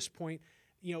to this point,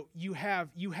 you know, you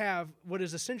have what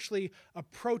is essentially a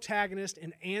protagonist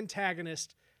and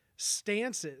antagonist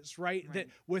stances, right? That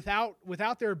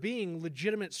without there being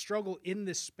legitimate struggle in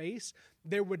this space,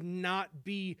 there would not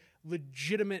be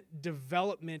legitimate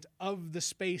development of the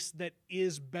space that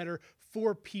is better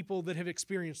for people that have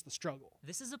experienced the struggle.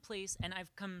 This is a place, and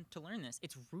I've come to learn this,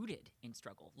 it's rooted in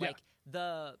struggle. Like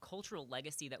the cultural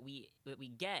legacy that we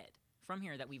get from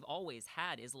here that we've always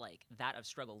had is like that of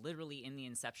struggle, literally in the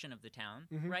inception of the town,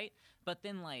 right? But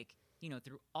then like, you know,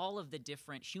 through all of the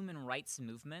different human rights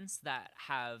movements that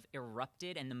have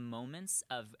erupted and the moments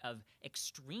of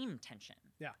extreme tension,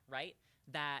 right?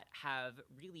 That have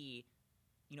really,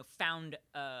 you know, found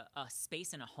a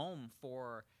space and a home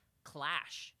for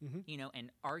clash, you know,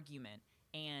 and argument,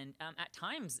 and at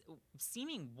times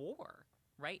seeming war,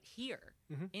 right here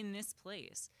in this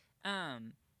place. I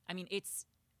mean, it's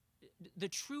the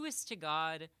truest to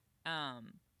God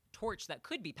torch that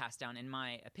could be passed down, in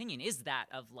my opinion, is that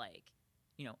of like,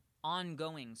 you know,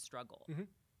 ongoing struggle,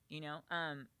 you know,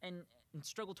 and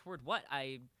struggle toward what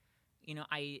I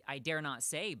dare not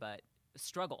say, but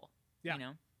struggle, you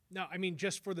know? No, I mean,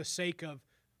 just for the sake of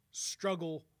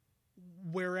struggle,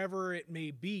 wherever it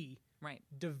may be,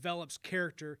 develops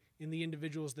character in the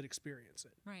individuals that experience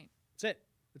it. Right. That's it.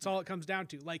 That's all it comes down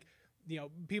to. Like, you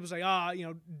know, people say, you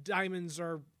know, diamonds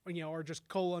are just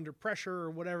coal under pressure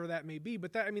or whatever that may be.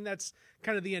 But that's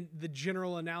kind of the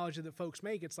general analogy that folks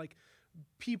make. It's like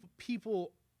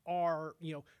people are,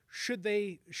 you know, should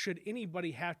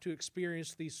anybody have to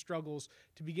experience these struggles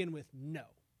to begin with? No.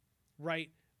 Right.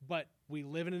 but we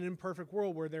live in an imperfect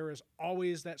world where there is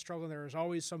always that struggle, and there is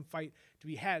always some fight to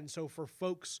be had. And so for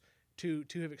folks to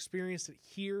have experienced it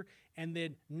here, and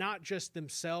then not just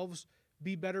themselves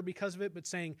be better because of it, but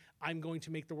saying, I'm going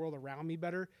to make the world around me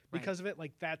better because of it.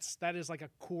 Like that is like a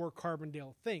core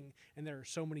Carbondale thing. And there are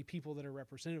so many people that are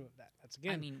representative of that. That's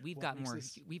again, I mean, we've got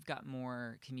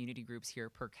more community groups here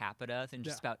per capita than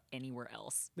just about anywhere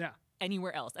else. Yeah.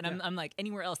 Anywhere else. And I'm like,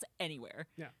 anywhere else, anywhere.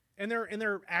 Yeah. And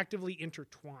they're actively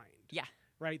intertwined. Yeah.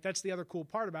 Right. That's the other cool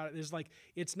part about it, is like,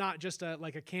 it's not just a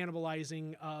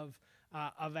cannibalizing of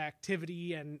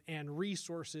activity and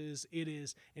resources. It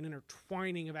is an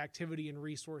intertwining of activity and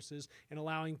resources, and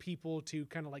allowing people to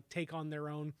kind of like take on their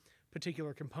own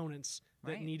particular components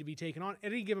that need to be taken on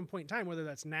at any given point in time, whether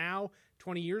that's now,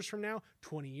 20 years from now,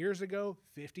 20 years ago,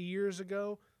 50 years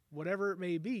ago, whatever it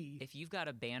may be. If you've got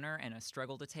a banner and a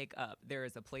struggle to take up, there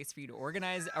is a place for you to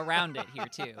organize around it here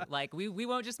too. Like we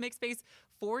won't just make space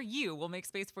for you. We'll make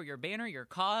space for your banner, your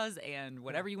cause, and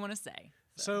whatever you want to say.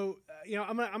 So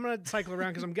I'm gonna cycle around,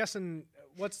 because I'm guessing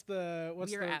we're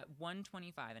at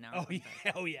 125 an hour.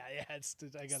 Oh yeah.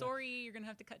 Sorry, you're gonna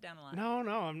have to cut down a lot. No,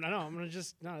 I'm gonna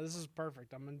this is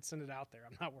perfect. I'm gonna send it out there.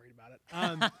 I'm not worried about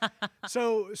it.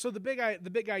 So the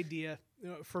big idea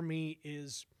for me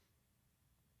is,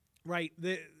 right,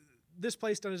 this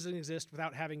place doesn't exist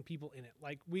without having people in it.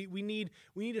 Like we need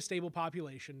a stable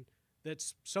population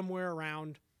that's somewhere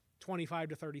around 25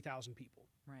 to 30,000 people.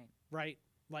 Right.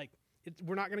 Like,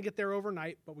 we're not going to get there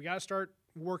overnight, but we got to start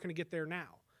working to get there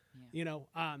now.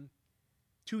 Yeah.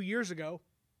 2 years ago,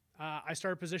 I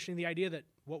started positioning the idea that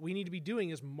what we need to be doing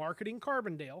is marketing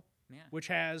Carbondale, which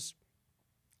has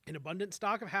an abundant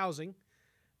stock of housing,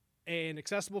 an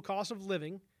accessible cost of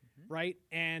living, right,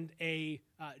 and a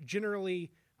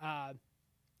generally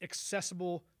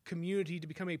accessible community to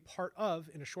become a part of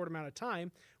in a short amount of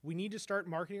time. We need to start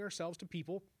marketing ourselves to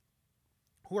people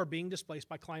who are being displaced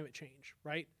by climate change,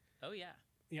 right? Oh, yeah.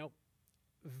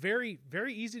 Very,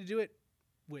 very easy to do it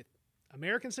with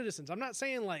American citizens. I'm not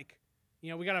saying like,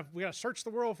 we gotta search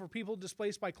the world for people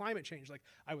displaced by climate change. Like,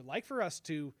 I would like for us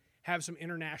to have some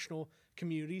international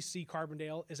communities see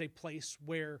Carbondale as a place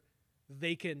where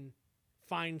they can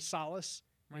find solace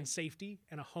and safety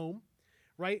and a home,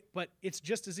 right? But it's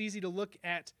just as easy to look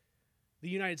at the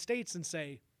United States and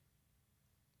say,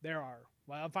 there are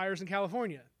wildfires in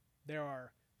California. There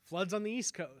are floods on the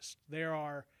East Coast. There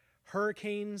are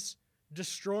hurricanes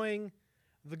destroying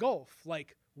the Gulf.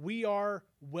 Like, we are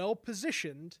well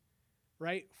positioned,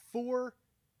 right, for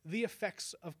the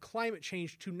effects of climate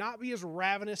change to not be as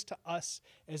ravenous to us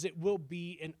as it will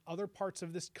be in other parts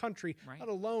of this country, let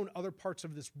alone other parts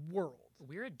of this world.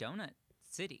 We're a donut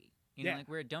city. Like,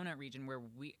 we're a donut region where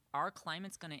our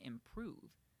climate's going to improve.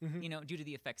 Due to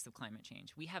the effects of climate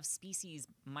change. We have species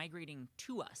migrating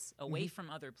to us away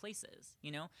from other places.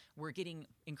 We're getting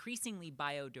incricingly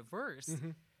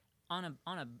biodiverse on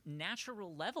a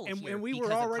natural level, and we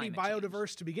were already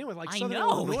biodiverse to begin with. Like, Southern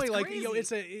Illinois, like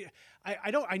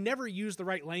I never use the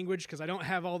right language because I don't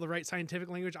have all the right scientific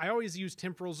language. I always use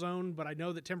temporal zone, but I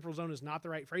know that temporal zone is not the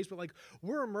right phrase. But like,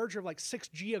 we're a merger of like 6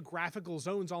 geographical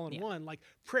zones all in one, like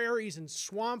prairies and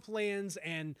swamplands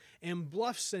and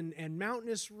bluffs and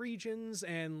mountainous regions,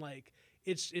 and like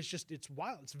it's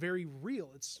wild. It's very real.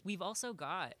 We've also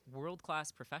got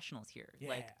world-class professionals here,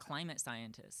 like climate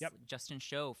scientists, Justin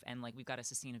Schoaf, and like we've got a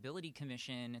sustainability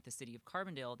commission at the city of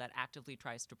Carbondale that actively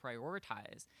tries to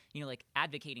prioritize, like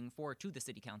advocating to the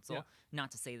city council.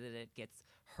 Not to say that it gets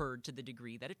heard to the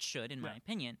degree that it should, in my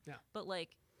opinion, but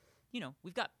like,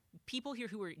 we've got people here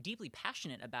who are deeply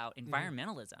passionate about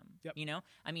environmentalism.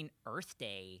 I mean, Earth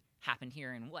Day happened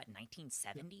here in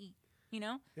 1970.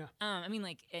 I mean,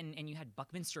 like, and you had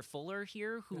Buckminster Fuller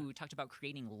here who talked about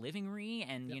creating livingry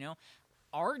and,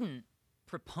 ardent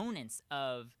proponents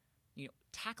of,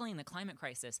 tackling the climate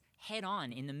crisis head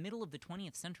on in the middle of the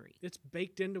 20th century. It's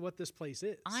baked into what this place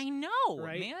is. I know,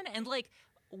 man. And like,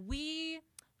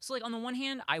 so like on the one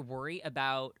hand, I worry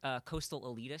about coastal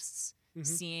elitists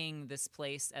seeing this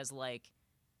place as like,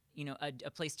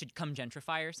 a place to come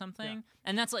gentrify or something,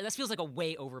 and that feels like a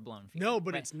way overblown fear. No,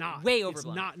 but it's not. Way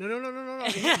overblown. It's not.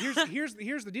 No.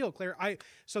 Here's the deal, Claire.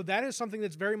 So that is something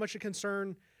that's very much a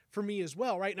concern for me as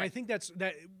well, right? And I think that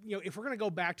if we're gonna go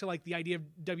back to like the idea of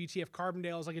WTF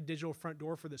Carbondale as like a digital front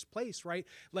door for this place, right?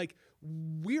 Like,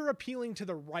 we're appealing to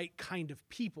the right kind of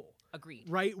people. Agreed.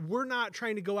 Right? We're not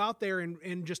trying to go out there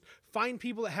and just find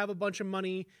people that have a bunch of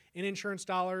money and insurance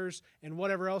dollars and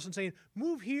whatever else and saying,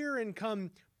 move here and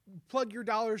come plug your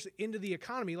dollars into the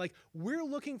economy. Like, we're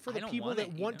looking for the people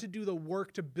that want to do the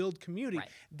work to build community.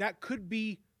 That could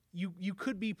be you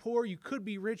could be poor, you could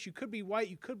be rich, you could be white,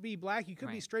 you could be black, you could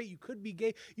be straight, you could be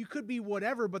gay, you could be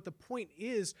whatever. But the point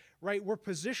is, right, we're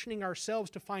positioning ourselves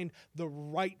to find the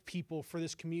right people for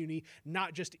this community,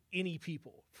 not just any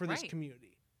people for this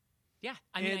community. Yeah.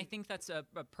 I mean, I think that's a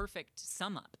perfect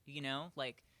sum up, you know,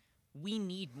 like we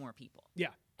need more people. Yeah.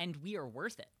 And we are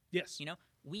worth it. Yes. You know,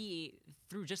 we,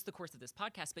 through just the course of this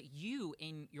podcast, but you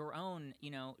in your own, you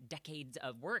know, decades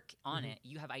of work on it,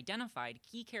 you have identified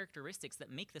key characteristics that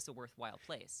make this a worthwhile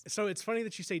place. So it's funny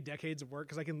that you say decades of work,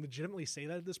 because I can legitimately say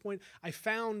that at this point. I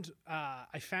found a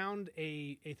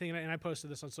thing, and I posted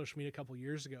this on social media a couple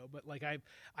years ago, but like I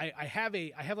have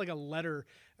like a letter.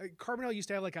 Carbondale used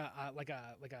to have like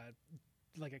a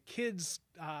kids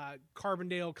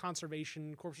Carbondale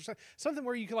conservation corps or something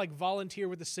where you could like volunteer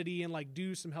with the city and like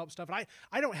do some help stuff. And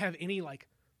I don't have any like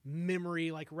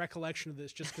memory, like recollection of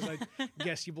this, just because I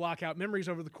guess you block out memories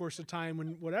over the course of time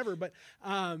and whatever. But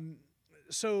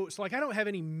so like I don't have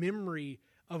any memory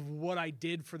of what I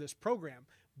did for this program.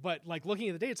 But like looking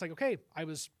at the date, it's like, okay, I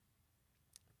was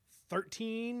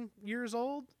 13 years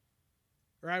old.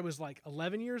 Or I was like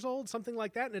 11 years old, something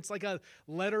like that. And it's like a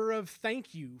letter of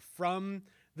thank you from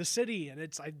the city. And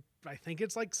it's, I think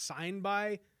it's like signed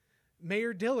by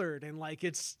Mayor Dillard. And like,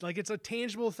 it's a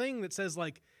tangible thing that says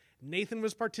like, Nathan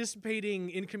was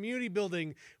participating in community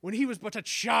building when he was but a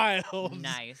child.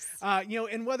 Nice. You know,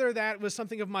 and whether that was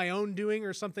something of my own doing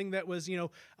or something that was,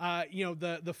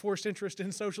 the forced interest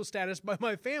in social status by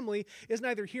my family is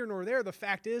neither here nor there. The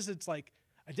fact is, it's like,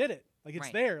 I did it. Like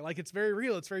it's there. Like it's very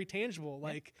real. It's very tangible.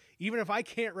 Like even if I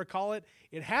can't recall it,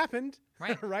 it happened.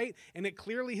 Right. Right. And it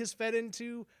clearly has fed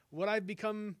into what I've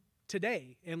become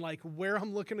today and like where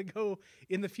I'm looking to go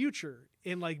in the future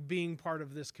in like being part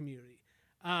of this community.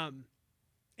 So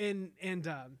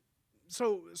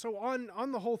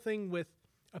on the whole thing with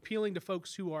appealing to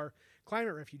folks who are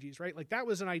climate refugees, right? Like that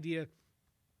was an idea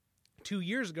 2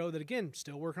 years ago that, again,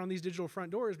 still working on these digital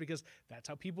front doors because that's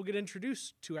how people get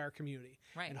introduced to our community.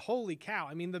 Right. And holy cow,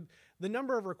 I mean, the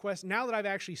number of requests now that I've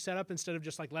actually set up, instead of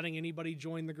just like letting anybody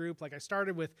join the group, like I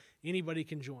started with anybody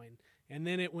can join. And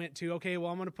then it went to, okay,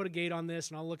 well, I'm going to put a gate on this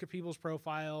and I'll look at people's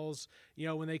profiles, you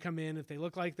know, when they come in. If they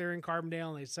look like they're in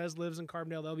Carbondale and it says lives in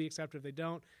Carbondale, they'll be accepted. If they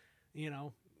don't, you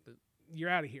know, you're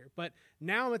out of here. But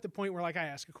now I'm at the point where like I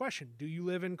ask a question. Do you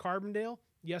live in Carbondale?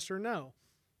 Yes or no?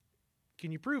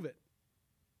 Can you prove it?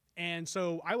 And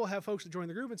so I will have folks that join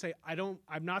the group and say, I'm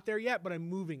not there yet, but I'm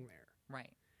moving there. Right.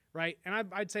 Right. And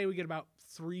I'd say we get about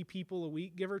 3 people a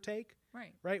week, give or take.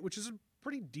 Right. Right. Which is a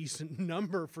pretty decent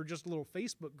number for just a little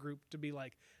Facebook group to be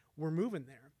like, we're moving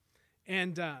there.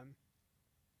 And,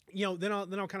 you know, then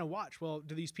I'll kind of watch, well,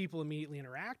 do these people immediately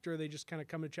interact or are they just kind of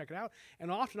come to check it out? And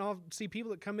often I'll see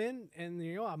people that come in and,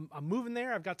 you know, I'm moving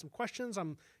there. I've got some questions.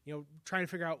 I'm, you know, trying to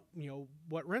figure out, you know,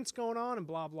 what rent's going on and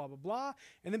blah, blah, blah, blah.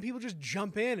 And then people just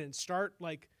jump in and start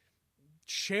like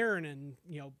sharing and,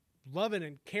 you know, loving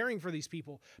and caring for these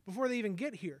people before they even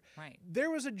get here. Right.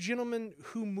 There was a gentleman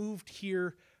who moved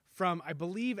here from, I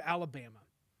believe, Alabama.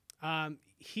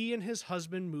 He and his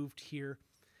husband moved here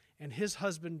and his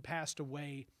husband passed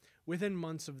away within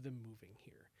months of them moving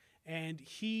here. And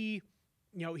he,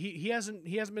 you know, he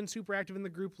hasn't been super active in the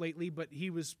group lately, but he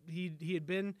had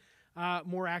been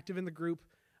more active in the group,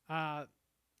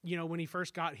 you know, when he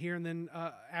first got here and then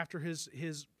after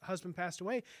his husband passed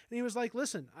away. And he was like,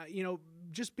 listen, you know,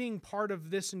 just being part of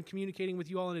this and communicating with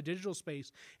you all in a digital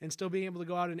space and still being able to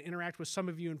go out and interact with some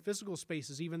of you in physical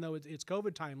spaces, even though it's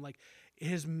COVID time, like it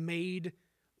has made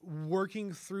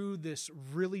working through this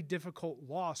really difficult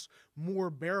loss more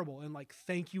bearable. And like,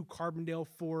 thank you, Carbondale,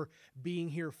 for being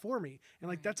here for me. And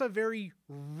like, that's a very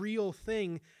real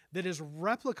thing that is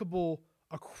replicable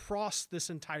across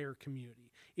this entire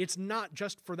community. It's not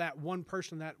just for that one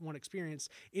person, that one experience.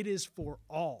 It is for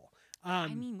all. I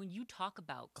mean, when you talk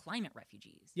about climate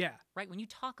refugees, yeah, right? When you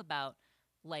talk about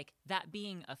like that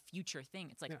being a future thing,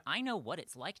 it's like, yeah. I know what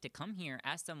it's like to come here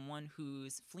as someone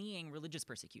who's fleeing religious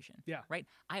persecution. Yeah. Right.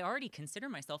 I already consider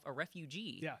myself a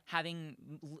refugee, yeah. having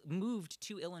moved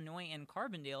to Illinois and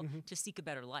Carbondale to seek a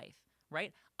better life.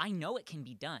 Right. I know it can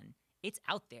be done. It's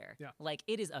out there. Yeah. Like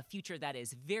it is a future that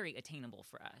is very attainable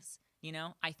for us. You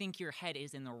know, I think your head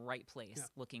is in the right place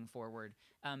looking forward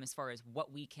as far as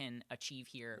what we can achieve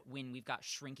here when we've got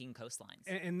shrinking coastlines.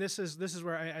 And this is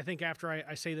where I think after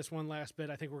I say this one last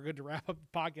bit, I think we're good to wrap up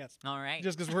the podcast. All right.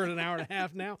 Just because we're at an hour and a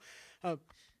half now.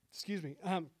 Excuse me.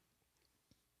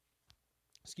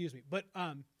 But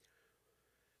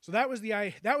so that was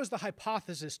the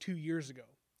hypothesis 2 years ago,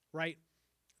 right?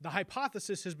 The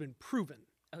hypothesis has been proven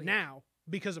now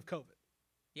because of COVID.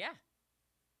 Yeah.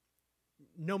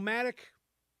 Nomadic,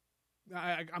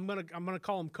 I'm gonna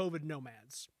call them COVID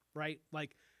nomads, right?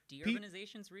 Like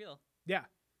de-urbanization's real. yeah.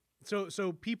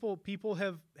 So people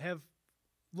have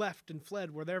left and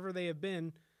fled wherever they have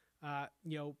been,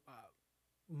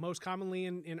 most commonly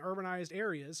in urbanized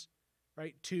areas,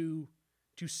 right? To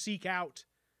seek out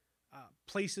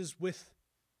places with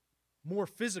more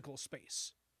physical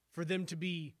space for them to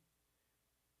be,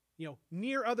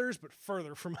 near others but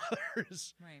further from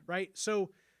others, Right. right?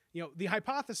 So, the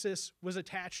hypothesis was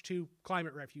attached to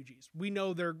climate refugees. We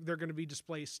know they're going to be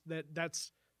displaced.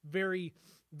 That's very,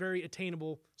 very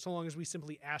attainable so long as we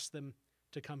simply ask them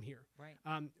to come here. Right.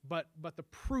 But the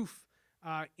proof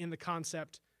in the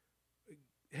concept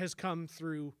has come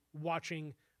through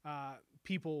watching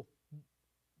people,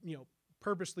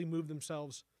 purposely move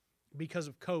themselves because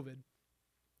of COVID.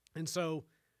 And so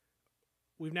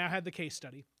we've now had the case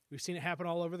study. We've seen it happen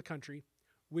all over the country.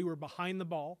 We were behind the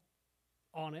ball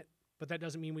on it, but that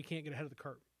doesn't mean we can't get ahead of the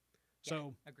curve. Yeah,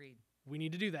 So agreed. we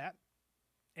need to do that.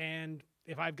 And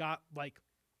if I've got like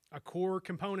a core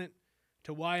component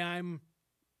to why I'm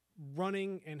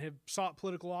running and have sought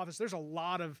political office, there's a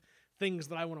lot of things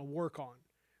that I want to work on,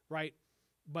 right?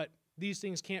 But these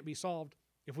things can't be solved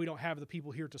if we don't have the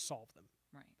people here to solve them,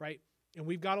 right? And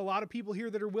we've got a lot of people here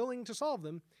that are willing to solve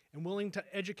them and willing to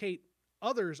educate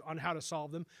others on how to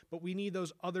solve them, but we need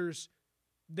those others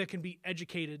that can be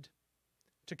educated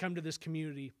to come to this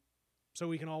community so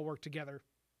we can all work together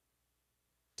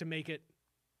to make it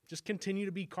just continue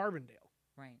to be Carbondale.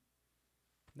 Right.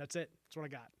 That's it. That's what I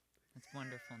got. That's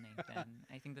wonderful, Nathan.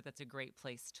 I think that's a great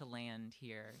place to land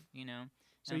here,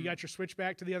 So you got your switch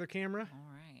back to the other camera? All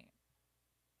right.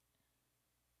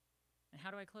 And how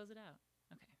do I close it out?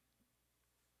 Okay.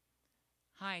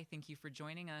 Hi, thank you for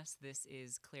joining us. This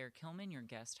is Claire Kilman, your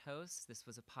guest host. This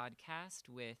was a podcast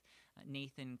with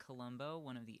Nathan Colombo,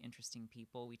 one of the interesting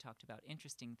people we talked about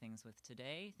interesting things with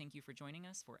today. Thank you for joining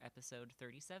us for episode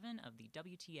 37 of the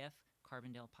WTF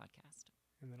Carbondale podcast.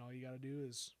 And then all you got to do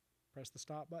is press the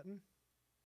stop button